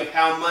understanding of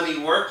how money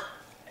worked,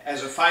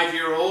 as a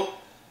 5-year-old,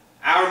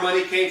 our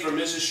money came from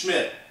Mrs.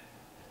 Schmidt.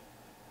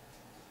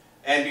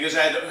 And because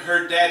I had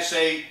heard Dad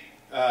say,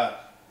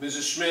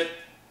 Mrs. Schmidt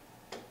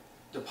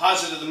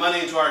deposited the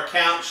money into our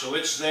account, so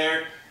it's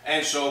there.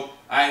 And so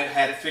I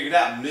had it figured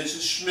out.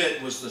 Mrs.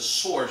 Schmidt was the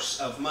source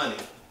of money.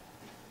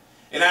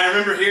 And I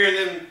remember hearing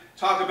them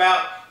talk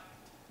about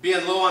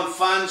being low on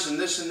funds and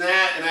this and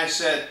that. And I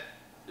said,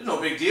 there's no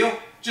big deal.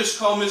 Just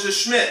call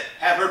Mrs. Schmidt.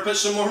 Have her put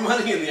some more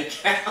money in the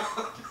account.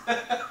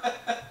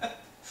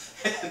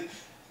 And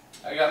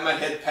I got my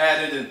head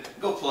patted and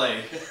go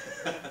play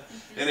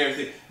and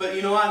everything. But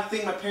you know what? I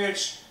think my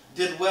parents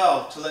did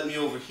well to let me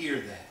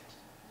overhear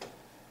that.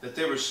 That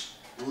there was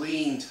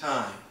lean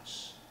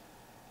times.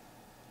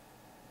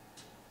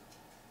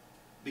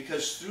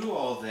 Because through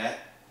all that,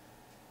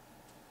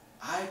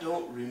 I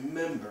don't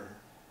remember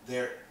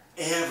there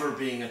ever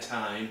being a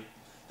time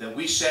that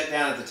we sat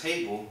down at the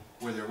table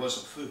where there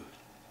wasn't food.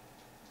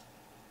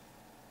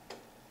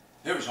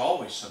 There was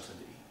always something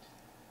to eat.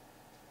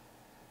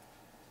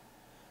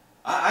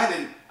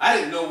 I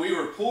didn't know we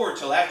were poor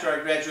till after I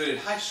graduated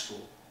high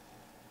school.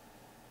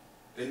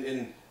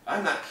 And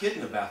I'm not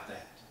kidding about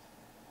that.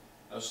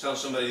 I was telling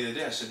somebody the other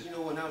day, I said, you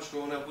know, when I was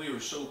growing up, we were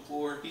so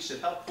poor. He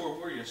said, how poor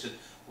were you? I said,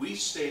 we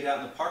stayed out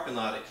in the parking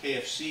lot at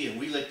KFC and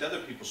we licked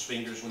other people's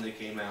fingers when they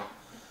came out.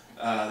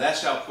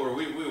 That's how poor.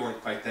 We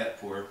weren't quite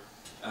that poor.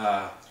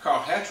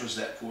 Carl Hatch was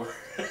that poor.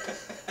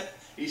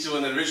 He's the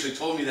one that originally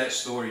told me that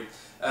story.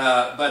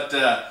 But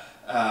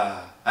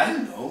I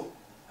didn't know.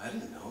 I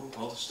didn't know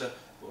all the stuff.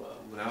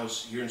 When I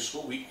was here in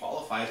school, we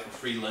qualified for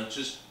free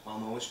lunches.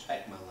 Mom always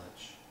packed my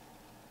lunch.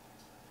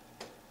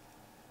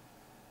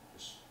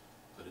 Just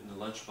put it in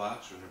the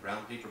lunchbox or in a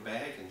brown paper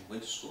bag and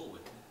went to school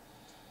with it.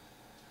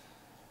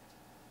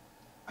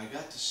 I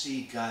got to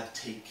see God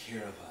take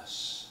care of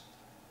us.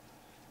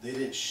 They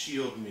didn't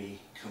shield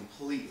me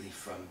completely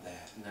from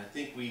that. And I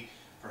think we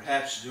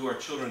perhaps do our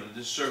children a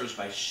disservice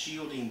by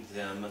shielding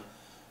them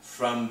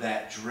from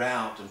that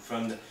drought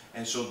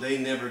and so they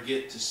never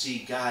get to see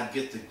God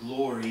get the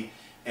glory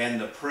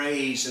and the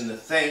praise and the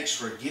thanks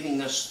for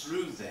getting us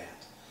through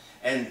that.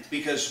 And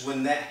because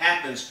when that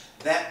happens,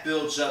 that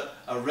builds up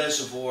a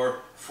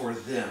reservoir for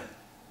them.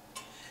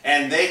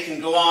 And they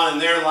can go on in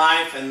their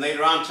life and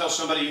later on tell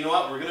somebody, you know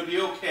what, we're going to be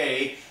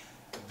okay.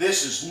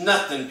 This is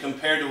nothing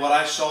compared to what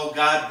I saw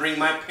God bring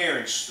my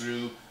parents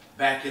through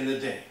back in the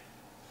day.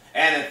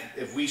 And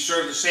if we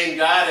serve the same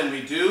God, and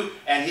we do,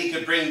 and He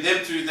could bring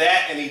them through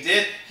that, and He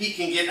did, He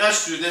can get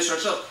us through this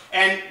ourselves.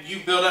 And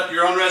you build up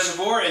your own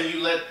reservoir, and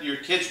you let your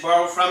kids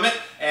borrow from it,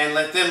 and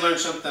let them learn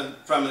something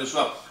from it as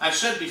well. I've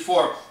said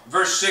before,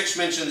 verse 6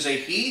 mentions a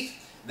heath.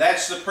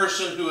 That's the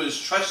person who is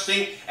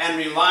trusting and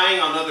relying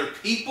on other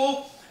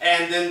people.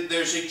 And then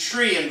there's a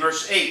tree in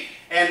verse 8.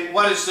 And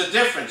what is the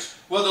difference?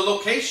 Well, the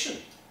location.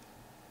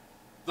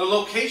 The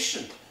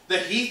location. The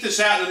heath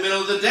is out in the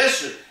middle of the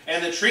desert.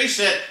 And the tree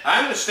said,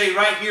 I'm going to stay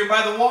right here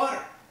by the water.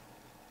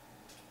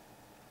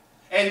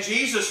 And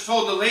Jesus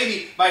told the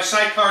lady by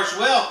Sychar's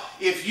well,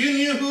 if you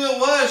knew who it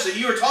was that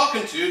you were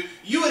talking to,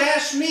 you would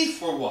ask me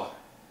for water.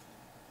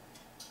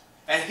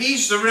 And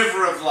He's the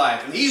river of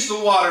life. And He's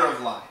the water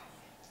of life.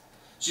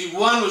 See,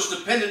 one was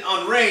dependent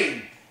on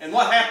rain. And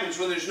what happens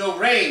when there's no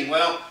rain?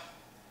 Well,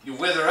 you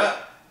wither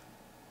up.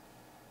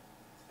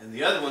 And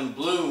the other one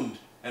bloomed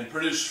and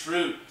produced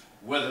fruit,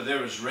 whether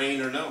there was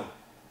rain or no.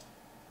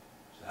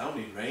 So I don't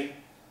need rain.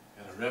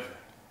 I got a river.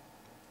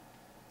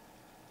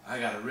 I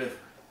got a river.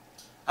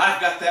 I've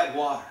got that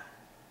water.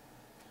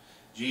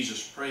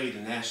 Jesus prayed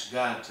and asked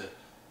God to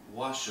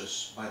wash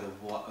us by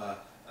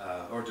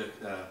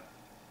the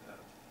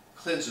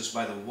cleanse us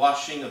by the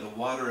washing of the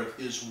water of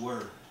His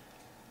Word.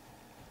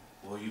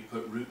 Well, you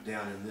put root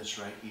down in this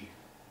right here,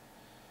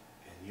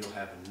 and you'll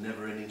have a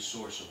never-ending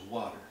source of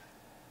water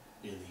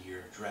in the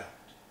year of drought.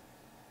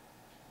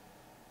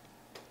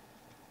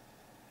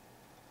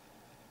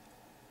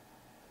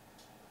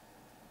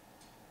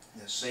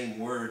 That same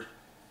word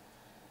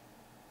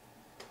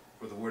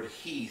for the word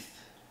heath,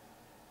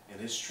 and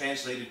it's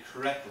translated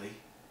correctly.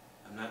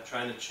 I'm not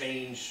trying to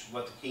change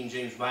what the King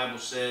James Bible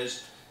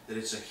says, that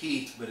it's a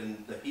heath, but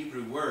in the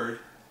Hebrew word,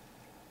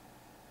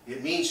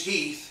 it means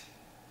heath,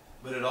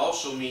 but it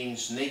also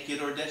means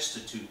naked or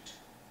destitute.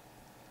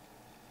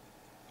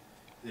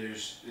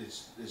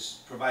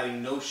 It's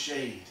providing no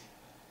shade.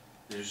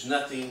 There's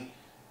nothing,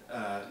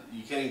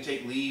 you can't even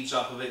take leaves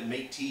off of it and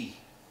make tea.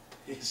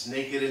 It's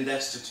naked and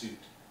destitute.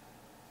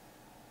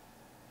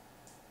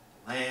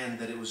 The land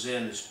that it was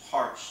in is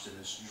parched and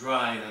it's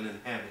dry and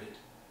uninhabited.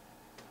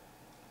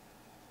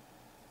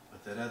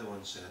 But that other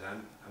one said,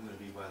 I'm going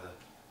to be by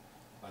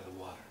the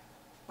water,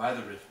 by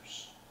the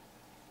rivers.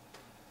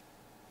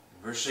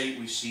 In verse 8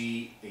 we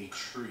see a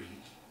tree.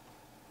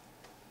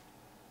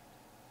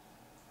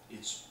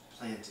 It's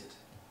planted.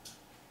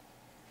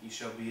 He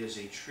shall be as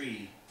a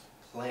tree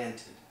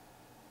planted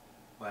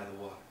by the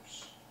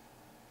waters.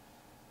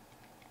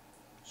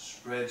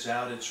 Spreads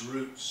out its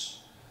roots.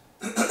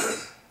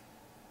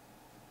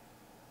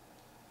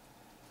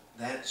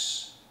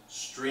 That's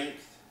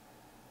strength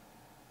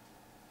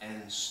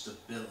and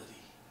stability.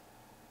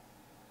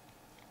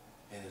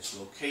 And its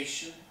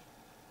location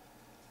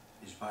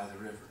is by the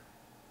river.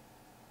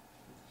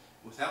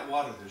 Without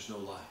water, there's no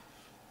life.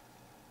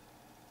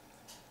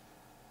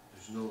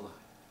 There's no life.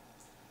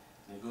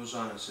 And it goes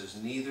on, it says,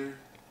 neither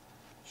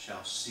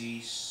shall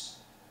cease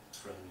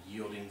from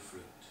yielding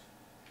fruit.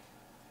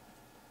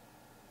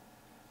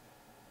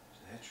 So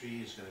that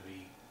tree is going to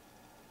be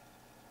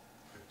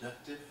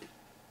productive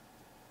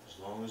as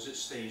long as it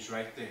stays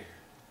right there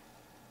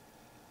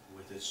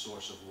with its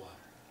source of water.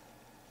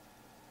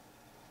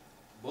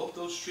 Both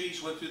those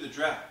trees went through the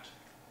drought.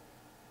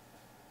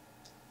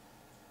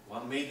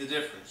 What made the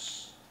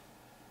difference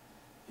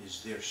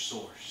is their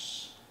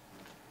source.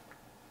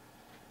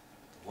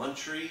 One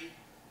tree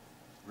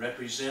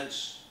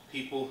represents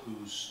people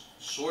whose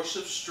source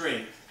of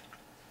strength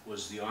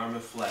was the arm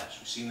of flesh.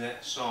 We've seen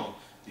that song,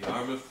 the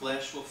arm of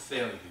flesh will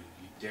fail you.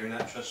 You dare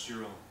not trust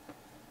your own.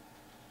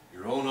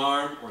 Your own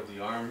arm or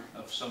the arm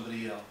of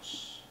somebody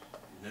else.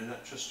 You dare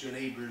not trust your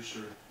neighbors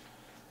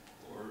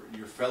or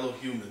your fellow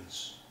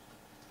humans.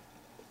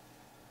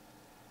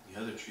 The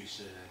other tree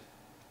said,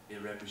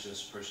 it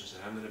represents a person who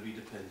said, I'm going to be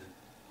dependent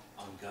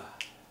on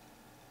God.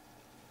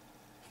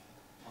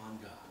 On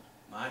God.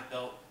 My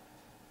help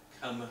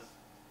cometh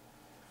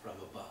from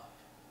above.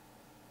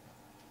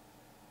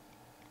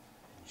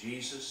 And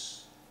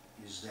Jesus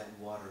is that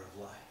water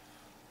of life.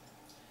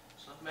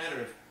 It's not a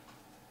matter of,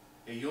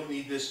 hey, you'll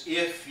need this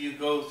if you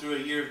go through a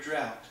year of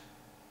drought.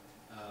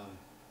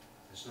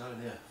 It's not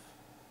an if.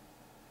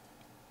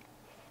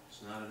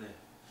 It's not an if.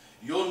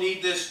 You'll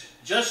need this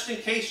just in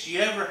case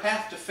you ever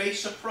have to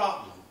face a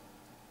problem.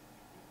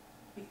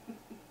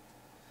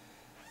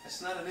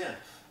 That's not an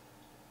if.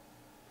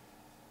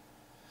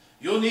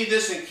 You'll need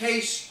this in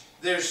case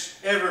there's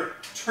ever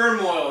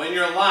turmoil in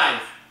your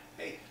life.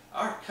 Hey,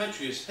 our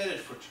country is headed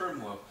for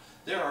turmoil.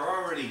 There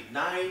are already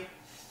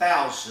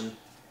 9,000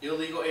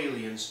 illegal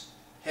aliens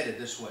headed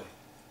this way.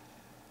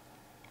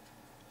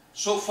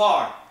 So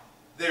far,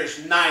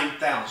 there's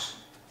 9,000.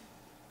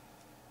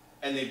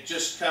 And they've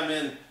just come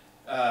in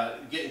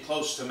getting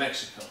close to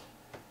Mexico.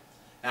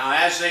 Now,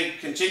 as they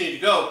continue to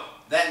go,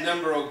 that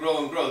number will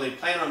grow and grow. They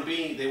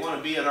want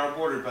to be at our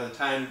border by the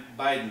time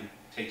Biden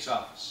takes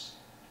office.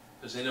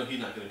 Because they know he's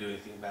not going to do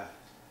anything about it.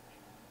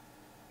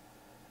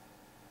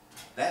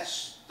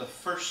 That's the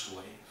first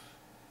wave.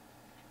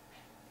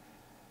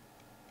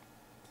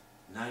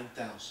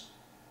 9,000.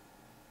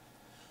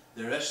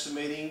 They're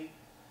estimating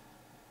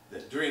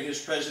that during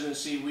his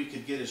presidency we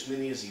could get as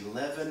many as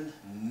 11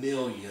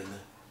 million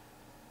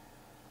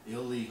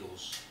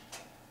illegals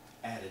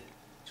added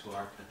to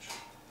our country.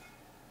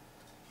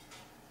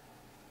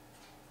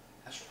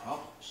 That's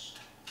problems.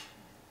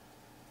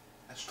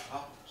 That's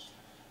problems.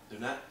 They're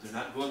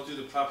not going through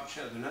the proper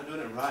channel. They're not doing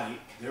it right.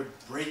 They're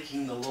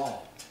breaking the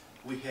law.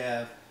 We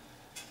have,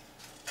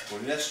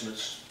 according to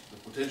estimates, the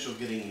potential of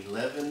getting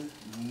 11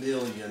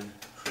 million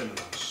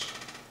criminals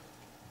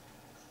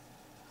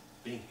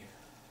being here.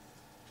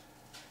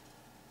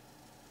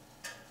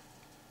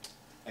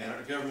 And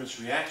our government's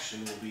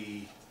reaction will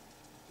be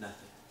nothing.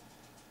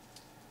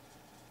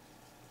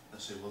 They'll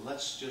say, well,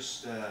 let's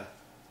just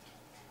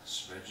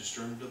let's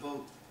register them to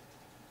vote.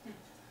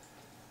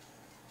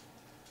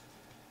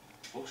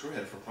 Folks, we're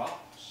headed for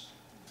problems.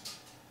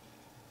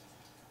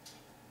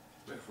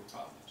 We're headed for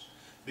problems.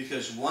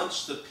 Because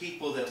once the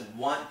people that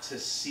want to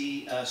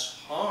see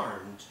us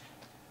harmed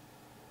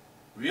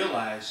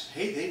realize,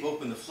 hey, they've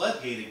opened the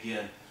floodgate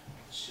again,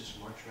 let's just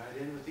march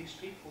right in with these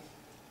people.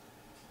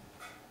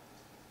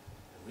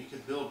 And we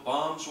could build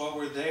bombs while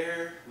we're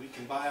there. We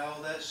can buy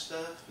all that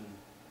stuff. And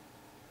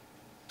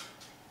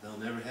they'll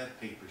never have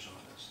papers on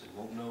us. They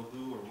won't know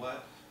who or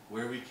what,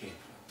 where we came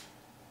from.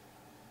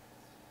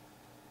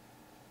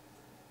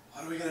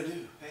 What are we going to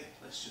do? Hey,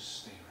 let's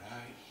just stay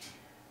right here.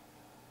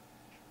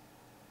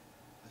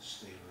 Let's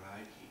stay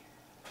right here.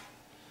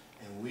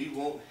 And we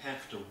won't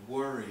have to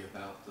worry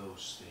about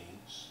those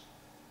things.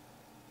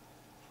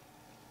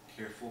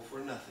 Careful for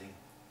nothing,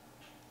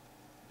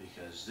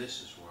 because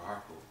this is where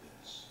our hope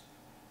is.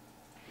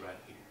 Right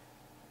here.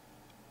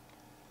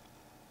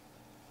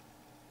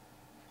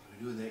 What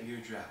we do in that year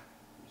of drought,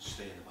 we'll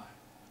stay in the Bible.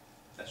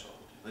 That's what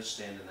we'll do. Let's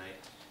stand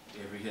tonight,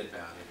 every head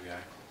bowed, every eye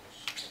closed.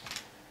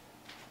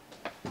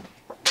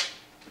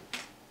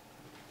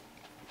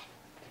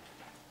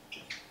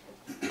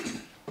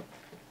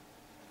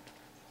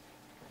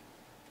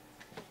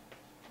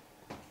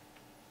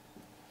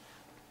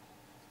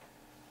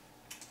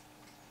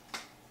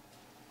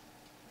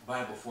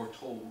 Bible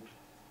foretold,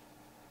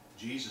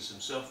 Jesus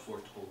himself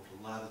foretold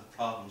a lot of the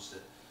problems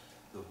that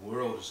the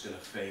world is going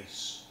to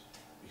face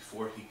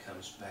before he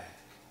comes back.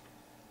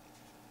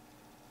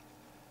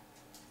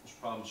 Those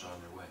problems are on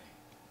their way.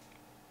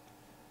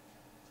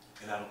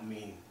 And I don't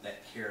mean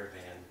that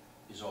caravan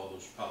is all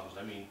those problems.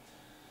 I mean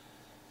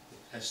the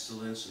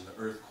pestilence and the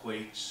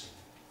earthquakes and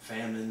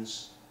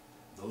famines.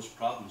 Those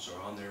problems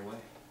are on their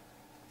way.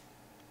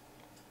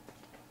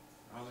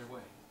 They're on their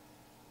way.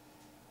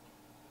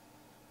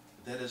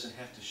 But that doesn't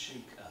have to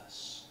shake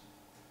us.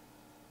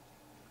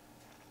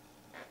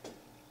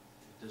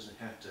 It doesn't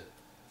have to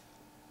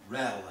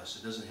rattle us.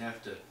 It doesn't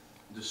have to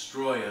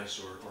destroy us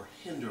or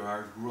hinder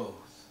our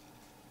growth.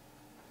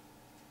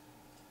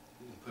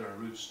 We can put our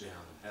roots down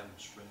and have them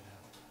spread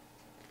out.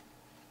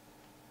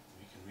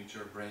 We can reach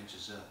our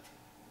branches up.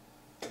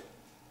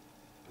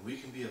 And we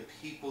can be a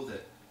people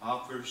that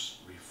offers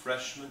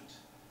refreshment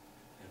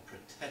and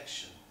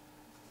protection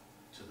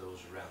to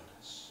those around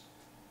us.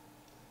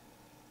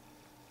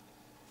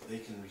 They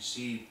can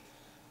receive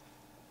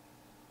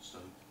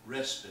some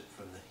respite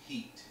from the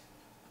heat.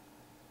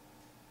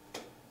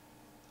 But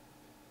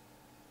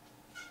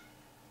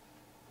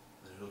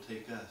it'll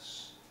take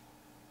us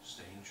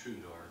staying true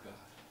to our God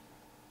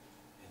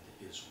and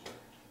to His Word.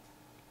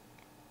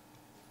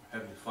 Our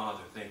Heavenly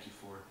Father, thank you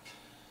for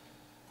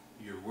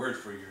your Word,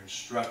 for your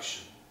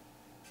instruction,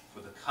 for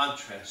the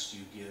contrast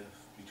you give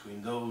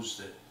between those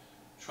that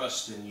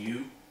trust in you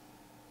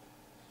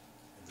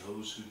and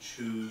those who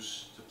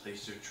choose to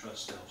place their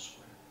trust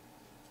elsewhere.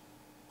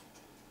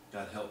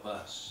 God, help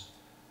us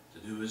to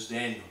do as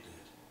Daniel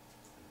did,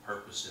 and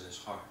purpose in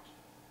his heart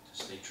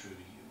to stay true to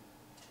you.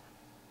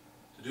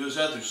 To do as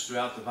others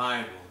throughout the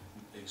Bible,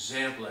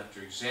 example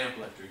after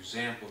example after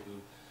example,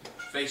 who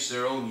face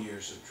their own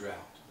years of drought.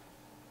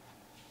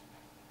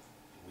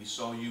 And we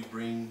saw you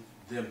bring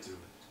them through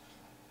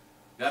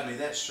it. God, may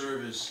that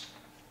serve as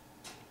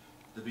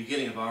the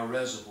beginning of our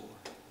reservoir.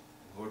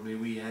 Lord, may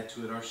we add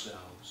to it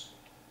ourselves.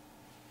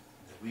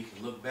 That we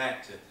can look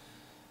back to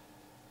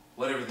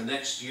whatever the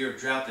next year of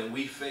drought that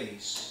we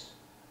face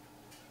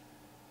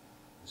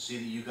and see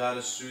that you got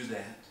us through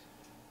that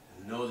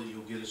and know that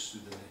you'll get us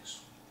through the next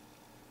one.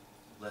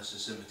 Bless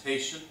this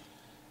invitation.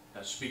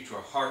 God, speak to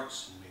our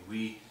hearts, and may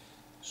we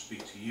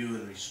speak to you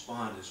and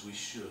respond as we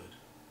should.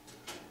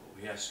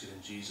 We ask it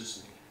in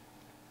Jesus' name.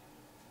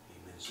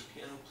 Amen. As the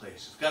piano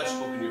plays, if God has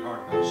spoken to your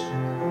heart about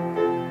something,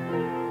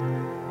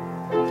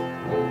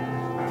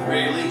 at the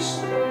very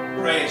least,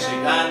 pray and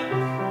say, God,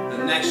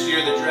 the next year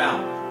of the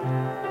drought,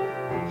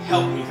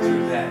 help me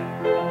through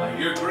that. By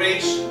your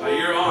grace, by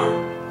your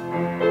arm,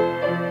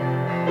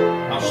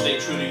 I'll stay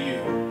true to you.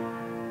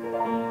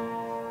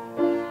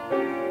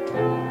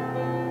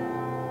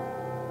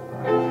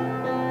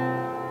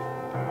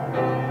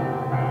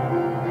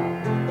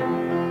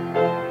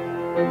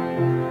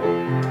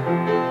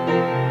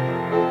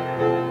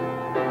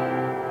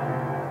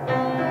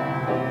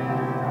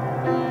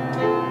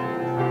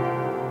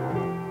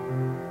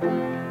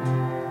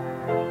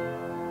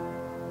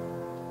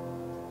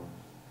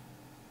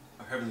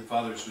 Heavenly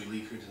Father, as we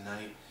leave here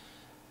tonight,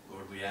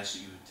 Lord, we ask that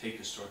you would take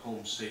us to our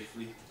homes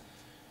safely.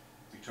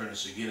 Return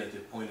us again at the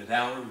appointed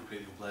hour. We pray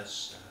that you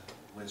bless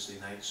Wednesday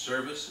night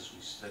service as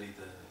we study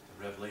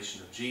the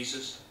revelation of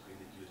Jesus. I pray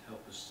that you would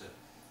help us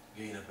to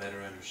gain a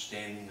better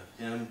understanding of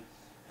Him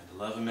and to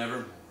love Him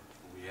evermore.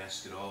 For we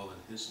ask it all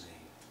in His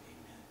name.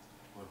 Amen.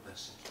 Lord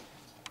bless you.